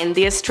 9.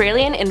 The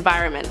Australian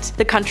environment.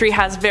 The country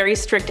has very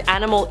strict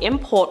animal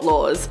import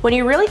laws. When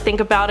you really think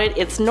about it,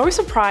 it's no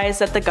surprise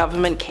that the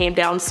government came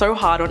down so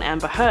hard on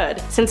Amber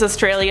Heard. Since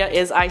Australia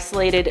is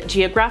isolated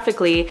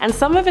geographically and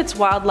some of its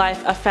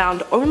wildlife are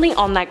found only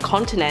on that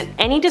continent,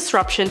 any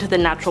disruption to the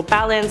natural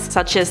balance,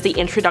 such as the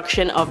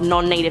introduction of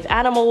non-native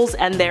animals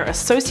and their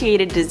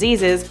associated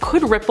diseases,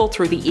 could ripple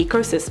through the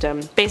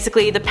ecosystem.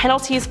 Basically, the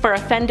penalties for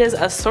offenders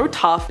are so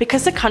tough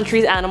because the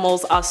country's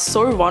animals are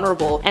so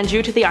vulnerable, and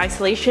due to the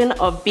isolation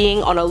of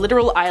being on a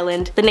literal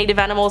island, the native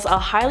animals are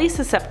highly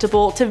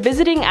susceptible to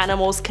visiting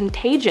animals'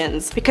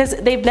 contagions because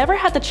they've never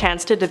had the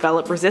chance to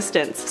develop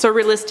resistance. So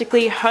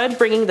realistically, Heard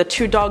bringing the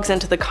 2 dogs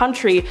into the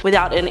country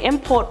without an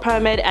import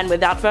permit and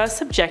without first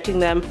subjecting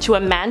them to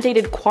a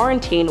mandated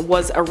quarantine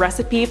was a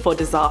recipe for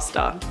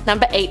disaster.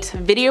 Number 8.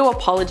 Video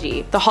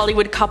apology. The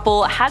Hollywood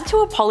couple had to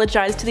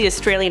apologize to the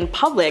Australian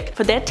public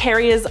for their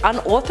terrier's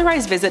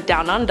unauthorized visit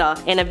down under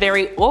in a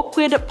very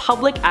awkward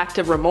public act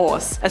of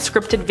remorse. A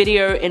scripted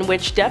video in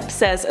which Depp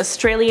says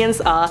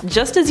Australians are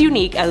just as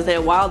unique as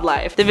their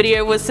wildlife. The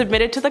video was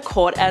submitted to the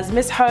court as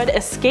Miss Heard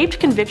escaped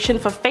conviction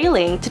for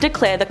failing to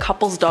declare the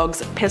couple's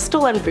dogs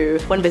Pistol and Boo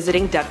when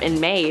visiting Depp in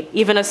May.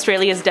 Even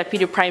Australia's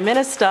Deputy Prime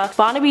Minister,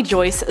 Barnaby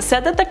Joyce,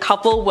 said that the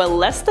couple were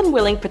less than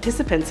willing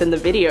participants in the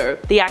video.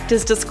 The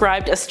actors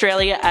described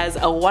Australia as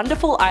a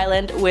wonderful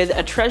island with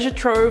a treasure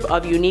trove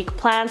of unique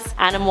plants,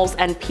 animals,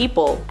 and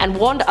people, and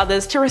warned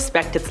others to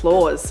respect its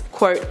laws.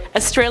 Quote,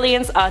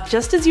 "Australians are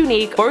just as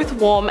unique, both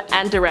warm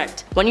and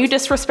direct. When you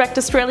disrespect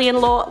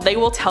Australian law, they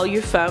will tell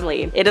you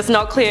firmly." It is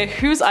not clear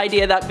whose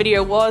idea that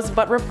video was,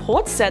 but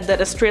reports said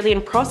that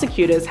Australian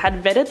prosecutors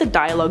had vetted the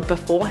dialogue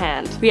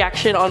beforehand.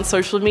 Reaction on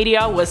social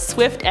media was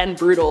swift and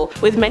brutal,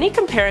 with many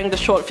comparing the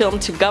short film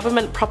to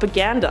government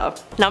propaganda.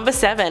 Number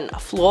 7.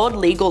 Flawed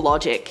legal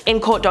logic. In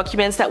court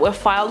documents that were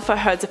filed for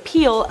Heard's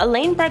appeal,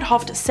 Elaine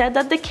Bredhoft said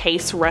that the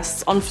case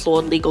rests on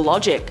flawed legal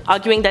logic,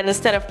 arguing that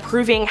instead of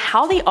proving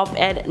how the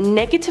op-ed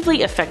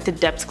negatively affected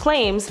Depp's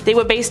claims, they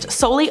were based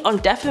solely on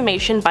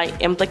defamation by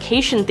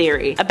implication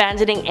theory,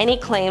 abandoning any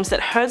claims that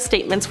Heard's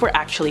statements were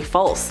actually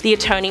false. The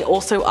attorney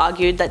also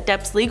argued that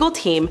Depp's legal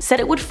team said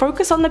it would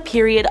focus on the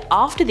period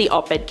after the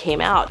op-ed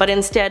came out, but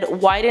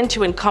instead widened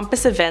to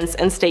encompass events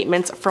and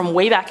statements from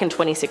way back in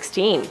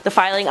 2016. The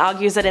filing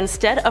argues that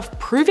instead of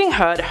proving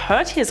Heard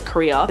hurt his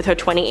career with her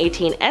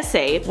 2018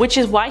 essay, which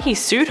is why he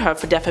sued her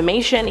for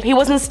defamation, he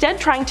was instead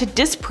trying to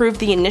disprove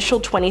the initial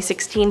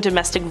 2016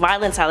 domestic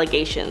violence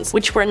allegations,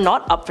 which were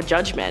not up for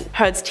judgment.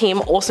 Heard's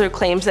team also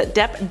claims that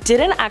Depp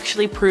didn't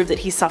actually prove that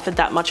he suffered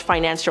that much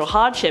financial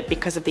hardship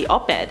because of the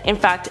op-ed. In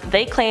fact,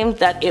 they claimed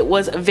that it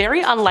was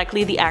very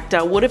unlikely the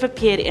actor would have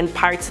appeared in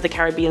Pirates of the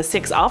Caribbean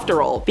 6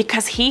 after all,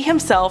 because he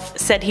himself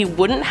said he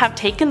wouldn't have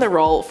taken the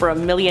role for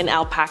 1,000,000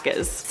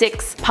 alpacas.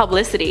 6.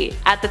 Publicity.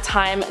 At the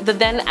time, the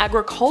then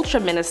Agriculture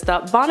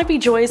Minister Barnaby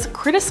Joyce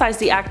criticized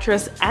the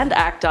actress and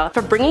actor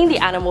for bringing the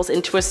animals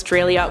into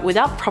Australia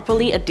without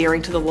properly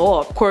adhering to the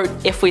law. Quote,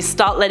 "If we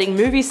start letting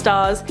movie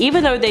stars,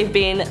 even though they've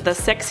been the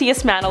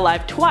sexiest man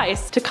alive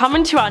twice, to come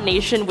into our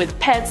nation with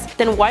pets,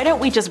 then why don't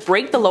we just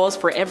break the laws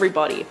for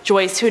everybody?"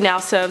 Joyce, who now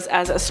serves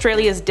as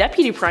Australia's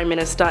Deputy Prime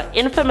Minister,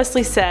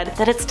 infamously said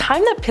that it's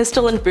time that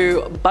Pistol and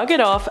Boo buggered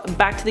off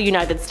back to the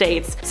United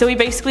States, so he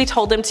basically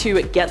told them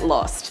to get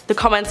lost. The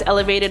comments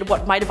elevated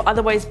what might have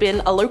otherwise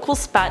been a local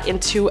spat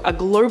into a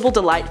global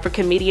delight for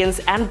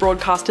comedians and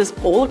broadcasters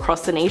all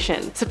across the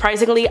nation.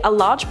 Surprisingly, a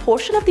large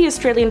portion of the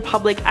Australian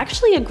public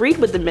actually agreed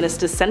with the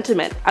minister's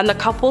sentiment, and the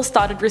couple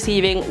started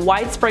receiving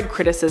widespread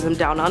criticism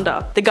down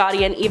under. The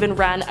Guardian even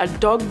ran a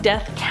dog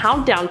death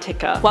countdown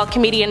ticker, while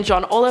comedian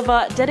John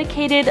Oliver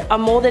dedicated a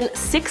more than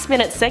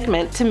 6-minute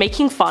segment to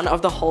making fun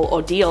of the whole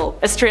ordeal.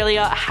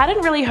 Australia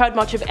hadn't really heard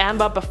much of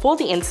Amber before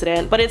the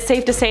incident, but it's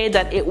safe to say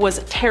that it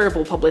was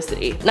terrible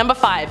publicity. Number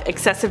 5.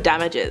 Excessive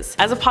damages.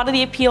 As a part of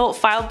the appeal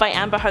filed by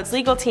Amber Heard's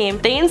legal team,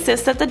 they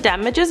insist that the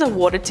damages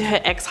awarded to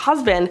her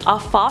ex-husband are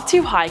far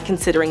too high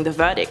considering the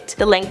verdict.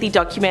 The lengthy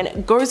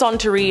document goes on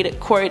to read,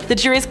 quote, "The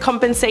jury's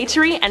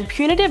compensatory and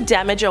punitive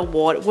damage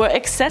award were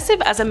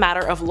excessive as a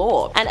matter of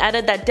law," and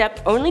added that Depp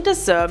only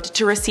deserved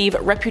to receive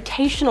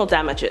reputational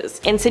damages,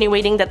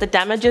 insinuating that the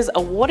damages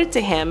awarded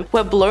to him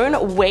were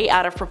blown way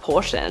out of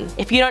proportion.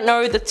 If you don't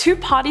know, the two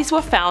parties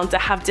were found to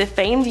have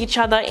defamed each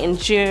other in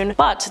June,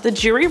 but the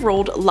jury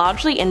ruled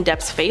largely in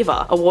Depp's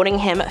favor, awarding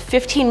him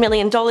 $15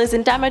 million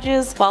in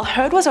damages, while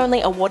Heard was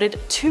only awarded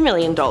 $2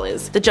 million.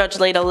 The judge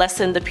later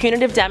lessened the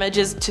punitive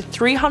damages to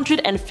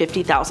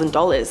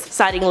 $350,000,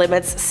 citing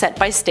limits set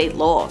by state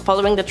law.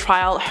 Following the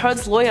trial,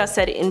 Heard's lawyer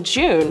said in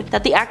June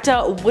that the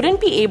actor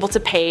wouldn't be able to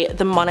pay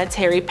the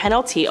monetary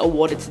penalty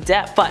awarded to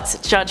Depp, but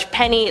Judge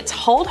Penny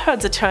told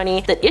Heard's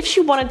attorney that if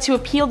she wanted to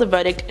appeal the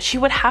verdict, she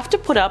would have to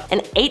put up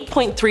an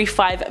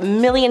 $8.35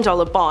 million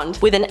bond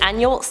with an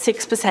annual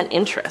 6%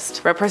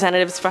 interest.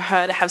 Representatives for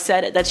Heard have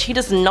said that she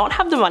does not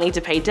have the money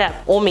to pay Depp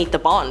or meet the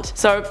bond,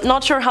 so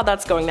not sure how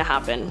that's going to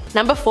happen.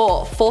 Number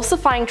 4.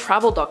 Falsifying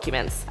travel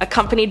documents.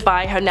 Accompanied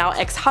by her now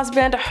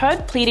ex-husband,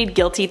 Heard pleaded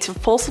guilty to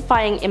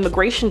falsifying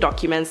immigration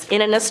documents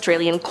in an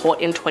Australian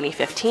court in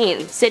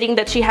 2015, stating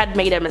that she had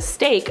made a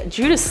mistake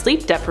due to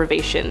sleep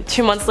deprivation.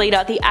 2 months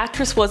later, the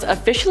actress was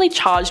officially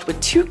charged with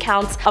 2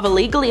 counts of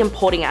illegally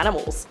importing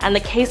animals, and the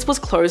case was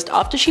closed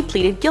after she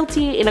pleaded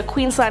guilty in a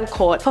Queensland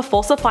court for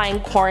falsifying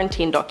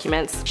quarantine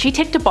documents. She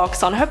ticked a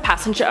box on her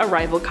passenger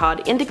arrival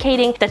card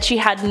indicating that she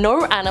had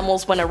no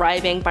animals when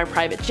arriving by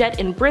private jet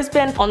in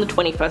Brisbane on the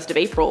 21st of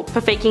April.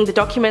 For faking the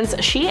documents,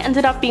 she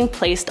ended up being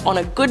placed on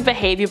a good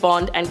behaviour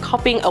bond and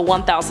copping a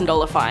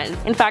 $1,000 fine.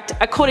 In fact,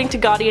 according to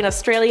Guardian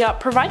Australia,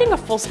 providing a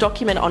false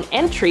document on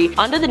entry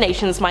under the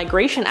nation's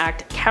Migration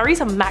Act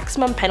carries a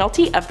maximum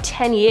penalty of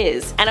 10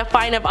 years and a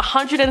fine of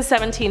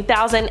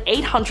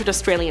 $117,800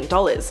 Australian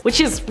dollars, which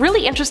is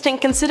really interesting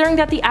considering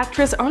that the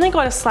actress only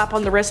got a slap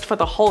on the wrist for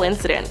the whole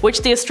incident,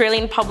 which the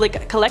Australian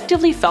public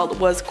collectively felt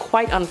was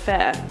quite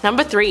unfair.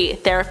 Number 3.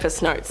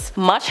 Therapist notes.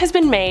 Much has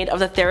been made of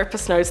the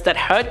therapist notes that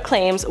Heard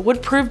claims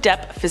would prove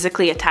Depp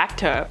physically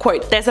attacked her.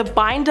 Quote, "There's a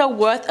binder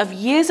worth of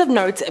years of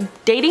notes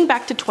dating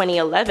back to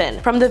 2011,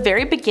 from the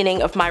very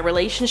beginning of my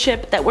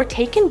relationship, that were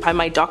taken by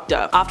my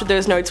doctor. After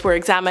those notes were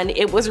examined,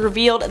 it was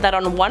revealed that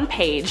on one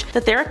page,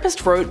 the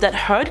therapist wrote that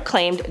Heard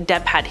claimed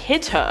Depp had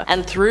hit her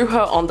and threw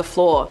her on the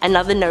floor.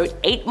 Another note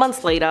 8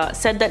 months later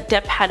said that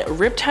Depp had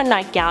ripped her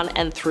nightgown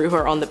and threw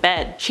her on the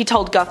bed." She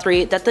told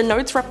Guthrie that the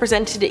notes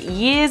represented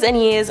years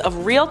and years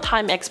of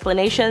real-time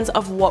explanations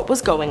of what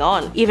was going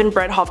on. Even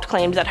Brett Hoft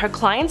claimed that her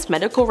client's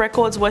medical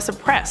records were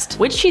suppressed,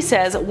 which she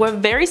says were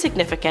very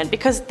significant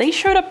because they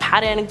showed a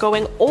pattern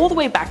going all the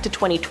way back to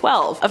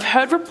 2012 of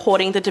Heard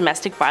reporting the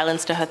domestic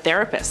violence to her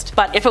therapist.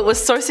 But if it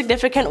was so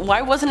significant,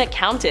 why wasn't it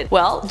counted?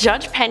 Well,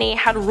 Judge Penny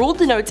had ruled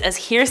the notes as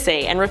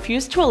hearsay and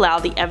refused to allow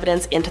the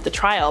evidence into the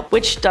trial,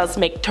 which does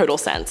make total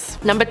sense.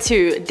 Number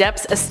 2.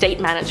 Depp's estate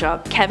manager.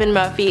 Kevin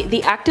Murphy,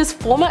 the actor's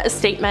former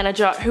estate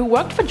manager who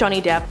worked for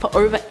Johnny Depp for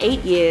over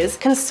 8 years,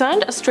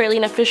 concerned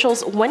Australian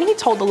officials when he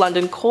told the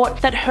London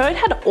court that Heard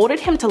had ordered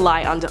him to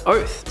lie under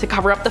oath to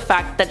cover up the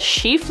fact that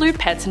she flew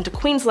pets into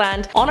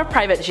Queensland on a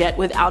private jet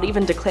without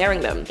even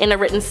declaring them. In a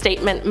written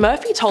statement,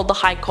 Murphy told the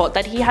High Court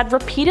that he had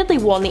repeatedly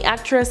warned the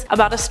actress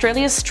about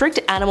Australia's strict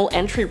animal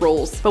entry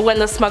rules, but when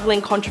the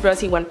smuggling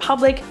controversy went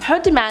public,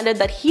 Heard demanded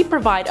that he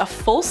provide a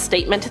false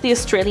statement to the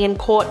Australian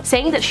court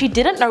saying that she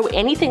didn't know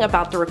anything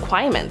about the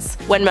requirements.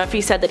 When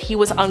Murphy said that he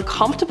was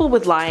uncomfortable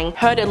with lying,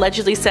 Heard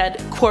allegedly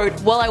said, quote,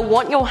 "Well, I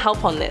want your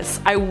help on this.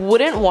 I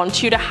wouldn't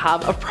want you to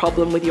have a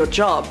problem with your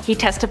job." He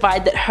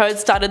testified that Heard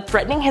started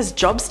threatening his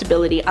job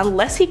stability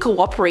unless he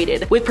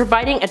cooperated with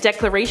providing a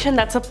declaration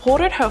that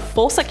supported her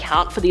false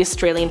account for the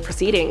Australian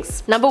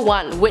proceedings. Number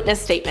 1.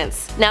 Witness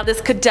statements. Now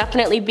this could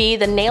definitely be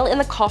the nail in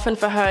the coffin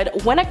for Heard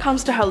when it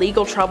comes to her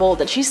legal trouble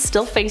that she's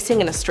still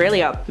facing in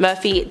Australia.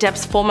 Murphy,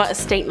 Depp's former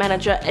estate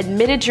manager,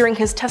 admitted during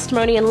his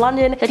testimony in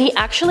London that he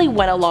actually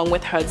went along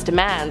with Heard's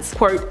demands.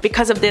 Quote,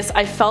 "Because of this,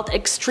 I felt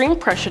extreme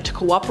pressure to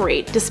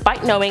cooperate,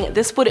 despite knowing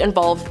this would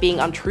involve being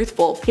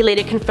untruthful." He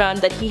later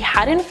confirmed that he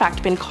had in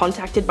fact been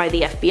contacted by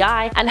the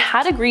FBI and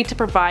had agreed to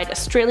provide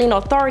Australian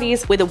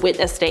authorities with a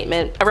witness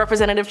statement. A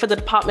representative for the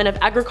Department of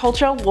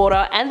Agriculture,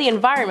 Water and the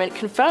Environment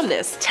confirmed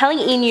this, telling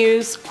E!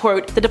 News,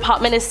 quote, "The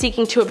department is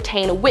seeking to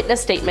obtain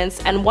witness statements,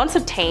 and once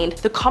obtained,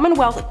 the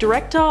Commonwealth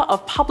Director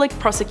of Public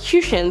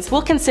Prosecutions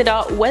will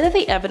consider whether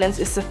the evidence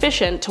is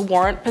sufficient to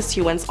warrant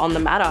pursuance on the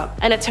matter."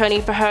 An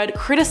attorney for Heard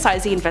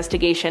criticized the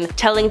investigation,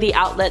 telling the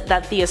outlet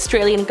that the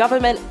Australian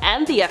government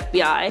and the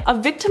FBI are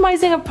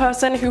victimizing a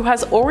person who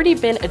has already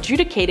been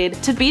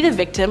adjudicated to be the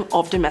victim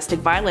of domestic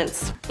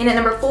violence. In at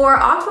number 4,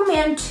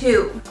 Aquaman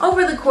 2.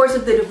 Over the course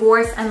of the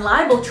divorce and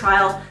libel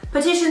trial,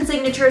 petition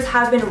signatures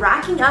have been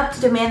racking up to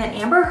demand that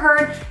Amber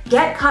Heard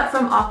get cut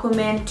from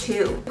Aquaman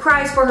 2.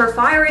 Cries for her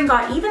firing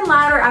got even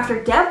louder after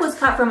Depp was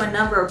cut from a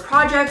number of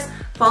projects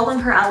following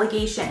her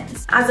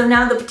allegations. As of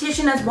now, the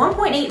petition has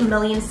 1.8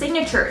 million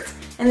signatures.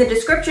 In the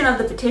description of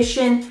the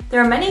petition,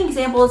 there are many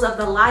examples of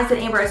the lies that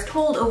Amber has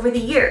told over the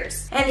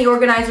years, and the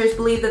organizers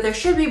believe that there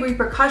should be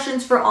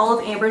repercussions for all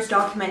of Amber's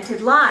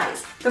documented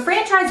lies. The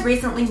franchise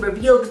recently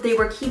revealed that they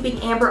were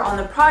keeping Amber on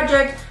the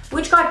project,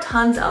 which got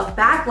tons of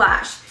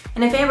backlash.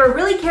 And if Amber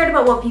really cared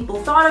about what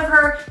people thought of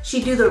her,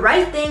 she'd do the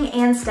right thing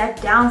and step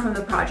down from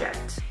the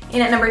project.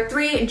 In at number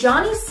 3,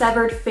 Johnny's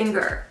severed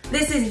finger.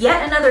 This is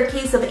yet another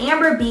case of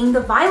Amber being the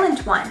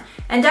violent one,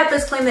 and Depp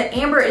has claimed that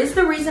Amber is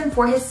the reason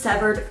for his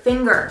severed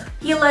finger.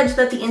 He alleged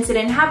that the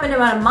incident happened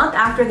about a month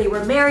after they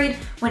were married,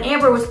 when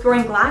Amber was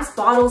throwing glass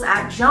bottles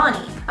at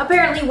Johnny.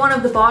 Apparently, one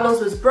of the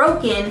bottles was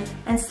broken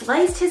and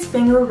sliced his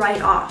finger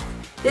right off.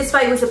 This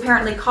fight was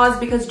apparently caused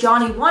because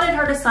Johnny wanted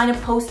her to sign a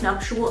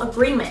post-nuptial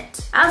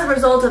agreement. As a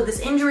result of this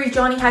injury,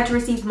 Johnny had to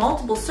receive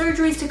multiple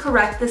surgeries to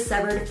correct the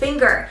severed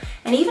finger,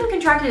 and even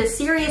contracted a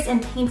serious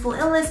and painful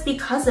illness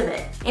because of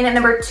it. And at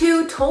number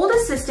 2, told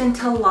assistant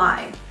to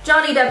lie.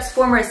 Johnny Depp's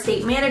former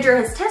estate manager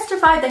has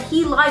testified that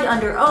he lied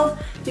under oath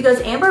because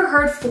Amber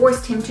Heard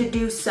forced him to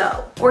do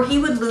so, or he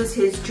would lose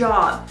his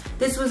job.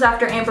 This was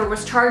after Amber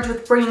was charged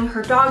with bringing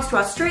her dogs to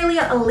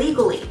Australia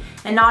illegally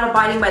and not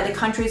abiding by the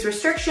country's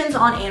restrictions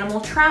on animal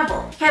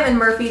travel. Kevin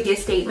Murphy, the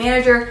estate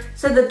manager,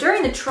 said that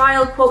during the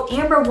trial, quote,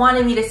 "Amber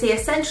wanted me to say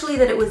essentially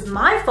that it was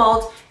my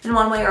fault in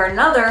one way or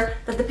another,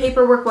 that the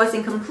paperwork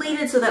wasn't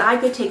completed so that I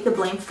could take the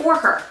blame for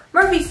her."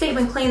 Murphy's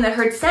statement claimed that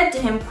Heard said to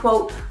him,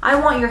 quote, "I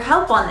want your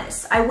help on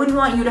this. I wouldn't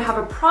want you to have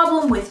a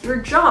problem with your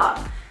job."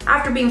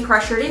 After being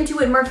pressured into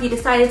it, Murphy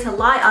decided to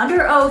lie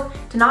under oath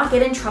to not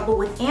get in trouble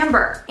with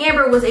Amber.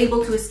 Amber was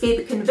able to escape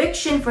a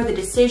conviction for the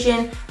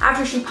decision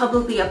after she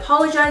publicly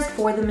apologized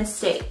for the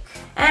mistake.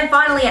 And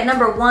finally, at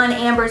number 1,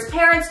 Amber's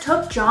parents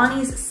took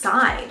Johnny's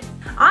side.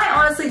 I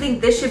honestly think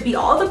this should be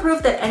all the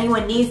proof that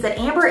anyone needs that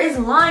Amber is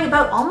lying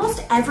about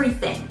almost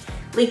everything.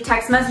 Leaked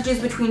text messages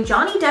between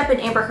Johnny Depp and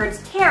Amber Heard's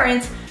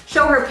parents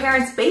show her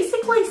parents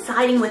basically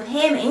siding with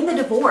him in the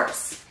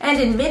divorce and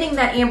admitting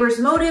that Amber's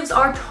motives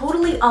are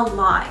totally a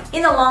lie.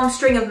 In the long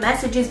string of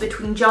messages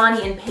between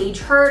Johnny and Paige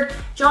Heard,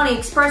 Johnny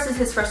expresses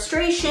his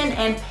frustration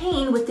and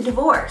pain with the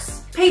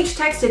divorce. Paige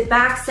texted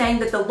back saying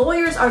that the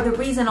lawyers are the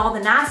reason all the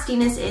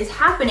nastiness is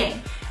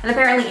happening, and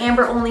apparently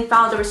Amber only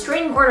filed a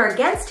restraining order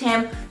against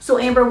him so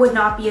Amber would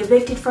not be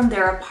evicted from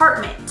their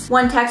apartment.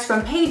 One text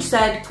from Paige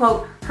said,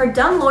 quote, "Her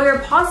dumb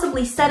lawyer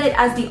possibly said it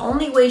as the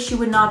only way she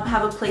would not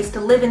have a place to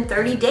live in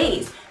 30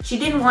 days. She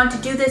didn't want to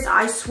do this,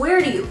 I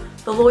swear to you.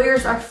 The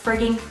lawyers are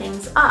frigging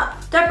things up."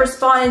 Depp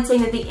responded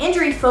saying that the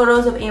injury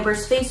photos of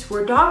Amber's face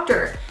were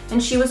doctored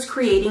and she was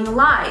creating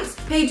lies.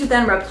 Paige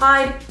then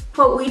replied,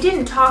 quote, "We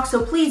didn't talk, so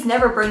please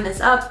never bring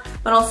this up,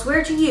 but I'll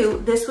swear to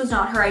you this was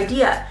not her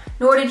idea,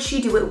 nor did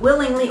she do it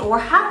willingly or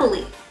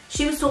happily.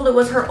 She was told it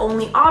was her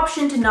only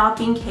option to not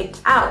being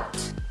kicked out."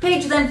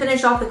 Paige then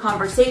finished off the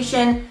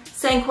conversation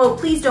saying, quote,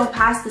 "Please don't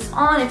pass this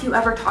on if you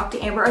ever talk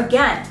to Amber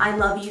again. I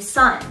love you,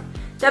 son."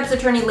 Depp's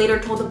attorney later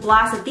told The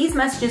Blast that these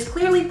messages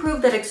clearly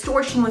proved that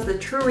extortion was the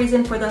true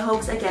reason for the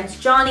hoax against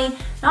Johnny,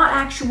 not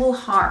actual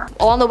harm.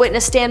 On the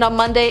witness stand on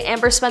Monday,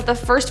 Amber spent the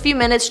first few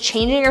minutes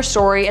changing her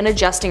story and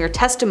adjusting her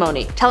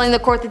testimony, telling the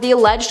court that the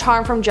alleged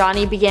harm from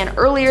Johnny began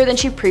earlier than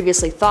she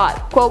previously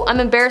thought. Quote, "I'm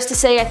embarrassed to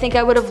say I think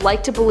I would have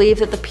liked to believe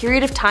that the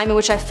period of time in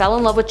which I fell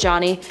in love with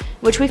Johnny, in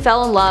which we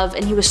fell in love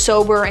and he was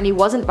sober and he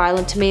wasn't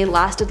violent to me,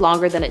 lasted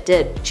longer than it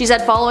did." She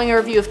said following a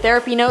review of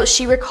therapy notes,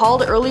 she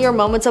recalled earlier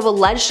moments of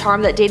alleged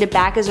harm that dated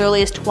back as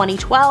early as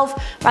 2012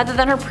 rather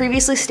than her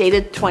previously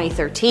stated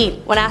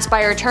 2013. When asked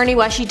by her attorney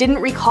why she didn't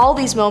recall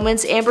these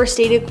moments, Amber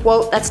stated,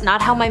 quote, "That's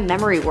not how my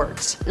memory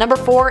works." Number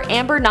 4,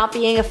 Amber not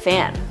being a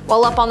fan.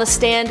 While up on the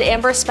stand,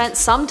 Amber spent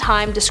some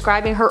time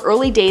describing her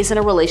early days in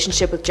a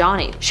relationship with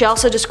Johnny. She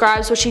also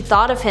describes what she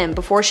thought of him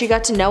before she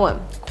got to know him.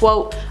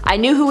 Quote, "I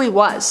knew who he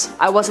was.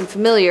 I wasn't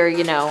familiar,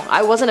 you know.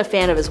 I wasn't a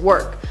fan of his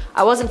work.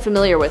 I wasn't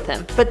familiar with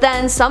him. But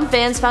then some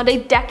fans found a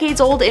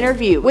decades-old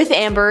interview with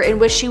Amber in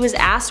which she was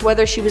asked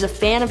whether she was a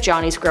fan of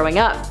Johnny's growing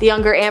up. The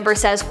younger Amber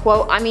says,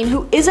 quote, "I mean,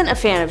 who isn't a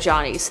fan of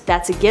Johnny's?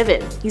 That's a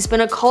given. He's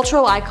been a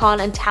cultural icon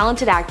and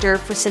talented actor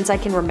since I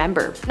can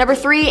remember." Number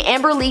 3,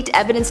 Amber leaked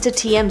evidence to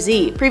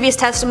TMZ. Previous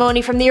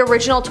testimony from the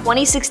original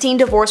 2016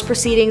 divorce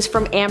proceedings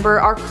from Amber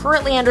are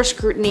currently under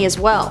scrutiny as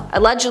well.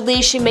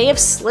 Allegedly, she may have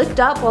slipped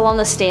up while on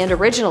the stand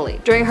originally.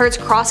 During Heard's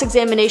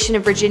cross-examination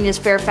in Virginia's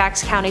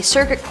Fairfax County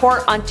Circuit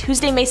Court on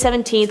Tuesday, May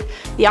 17th,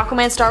 the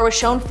Aquaman star was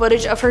shown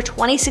footage of her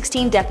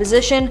 2016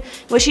 deposition in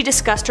which she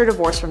discussed her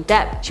divorce from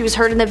Depp. She was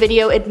heard in the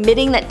video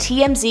admitting that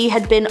TMZ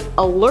had been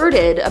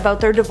alerted about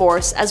their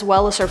divorce as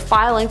well as her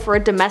filing for a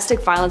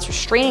domestic violence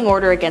restraining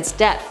order against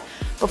Depp,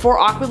 before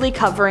awkwardly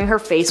covering her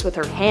face with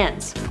her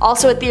hands.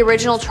 Also at the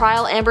original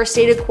trial, Amber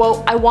stated,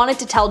 quote, "I wanted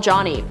to tell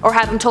Johnny, or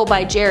have him told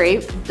by Jerry,"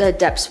 the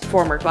Depp's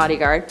former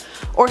bodyguard,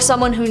 "or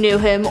someone who knew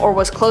him or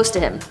was close to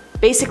him.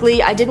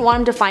 Basically, I didn't want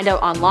him to find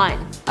out online.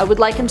 I would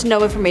like him to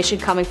know information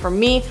coming from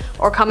me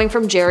or coming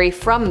from Jerry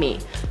from me,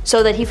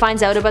 so that he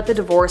finds out about the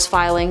divorce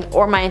filing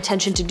or my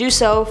intention to do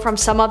so from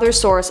some other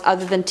source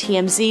other than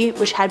TMZ,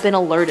 which had been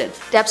alerted."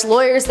 Depp's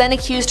lawyers then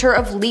accused her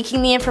of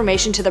leaking the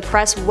information to the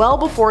press well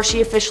before she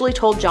officially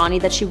told Johnny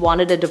that she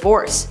wanted a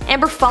divorce.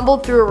 Amber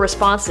fumbled through her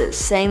responses,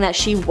 saying that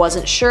she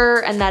wasn't sure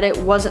and that it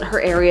wasn't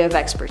her area of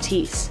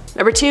expertise.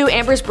 Number 2,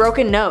 Amber's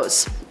broken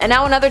nose. And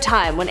now another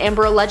time when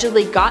Amber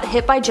allegedly got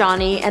hit by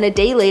Johnny and a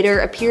day later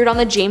appeared on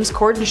the James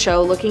Corden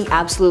show looking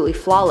absolutely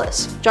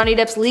flawless. Johnny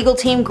Depp's legal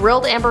team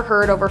grilled Amber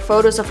Heard over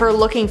photos of her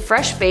looking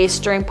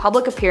fresh-faced during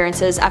public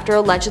appearances after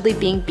allegedly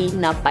being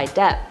beaten up by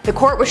Depp. The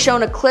court was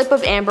shown a clip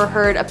of Amber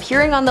Heard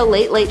appearing on the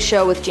Late Late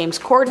Show with James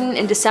Corden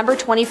in December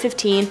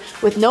 2015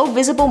 with no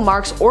visible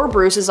marks or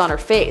bruises on her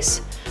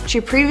face. She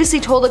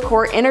previously told the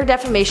court in her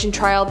defamation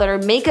trial that her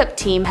makeup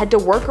team had to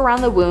work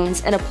around the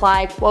wounds and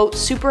apply, quote,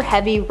 "super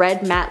heavy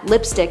red matte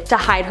lipstick to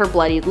hide her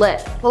bloodied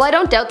lip." While I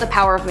don't doubt the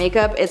power of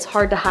makeup, it's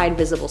hard to hide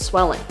visible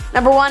swelling.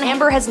 Number 1,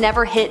 Amber has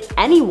never hit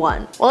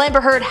anyone. While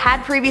Amber Heard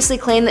had previously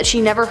claimed that she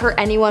never hurt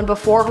anyone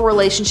before her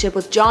relationship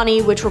with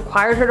Johnny, which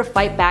required her to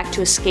fight back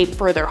to escape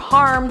further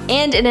harm,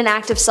 and in an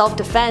act of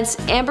self-defense,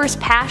 Amber's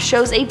past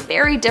shows a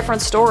very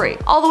different story.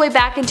 All the way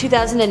back in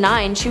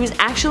 2009, she was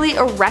actually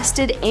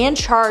arrested and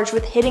charged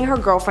with hitting her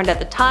girlfriend at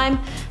the time,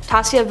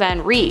 Tasia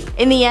Van Ree.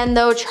 In the end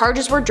though,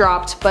 charges were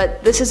dropped,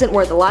 but this isn't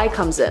where the lie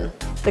comes in.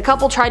 The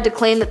couple tried to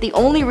claim that the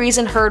only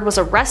reason Heard was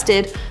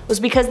arrested was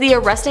because the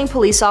arresting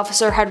police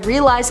officer had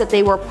realized that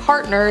they were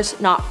partners,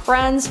 not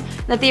friends,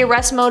 and that the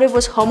arrest motive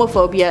was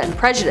homophobia and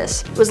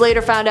prejudice. It was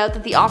later found out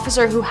that the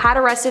officer who had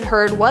arrested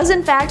Heard was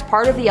in fact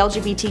part of the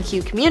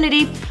LGBTQ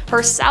community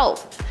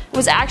herself.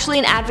 Was actually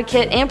an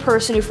advocate and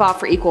person who fought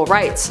for equal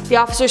rights. The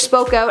officer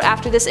spoke out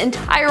after this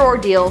entire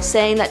ordeal,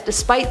 saying that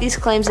despite these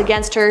claims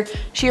against her,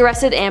 she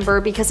arrested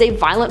Amber because a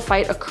violent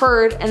fight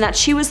occurred and that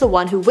she was the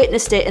one who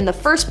witnessed it in the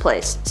first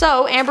place.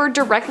 So Amber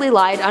directly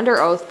lied under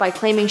oath by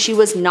claiming she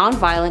was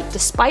non-violent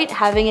despite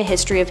having a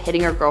history of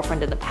hitting her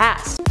girlfriend in the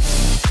past.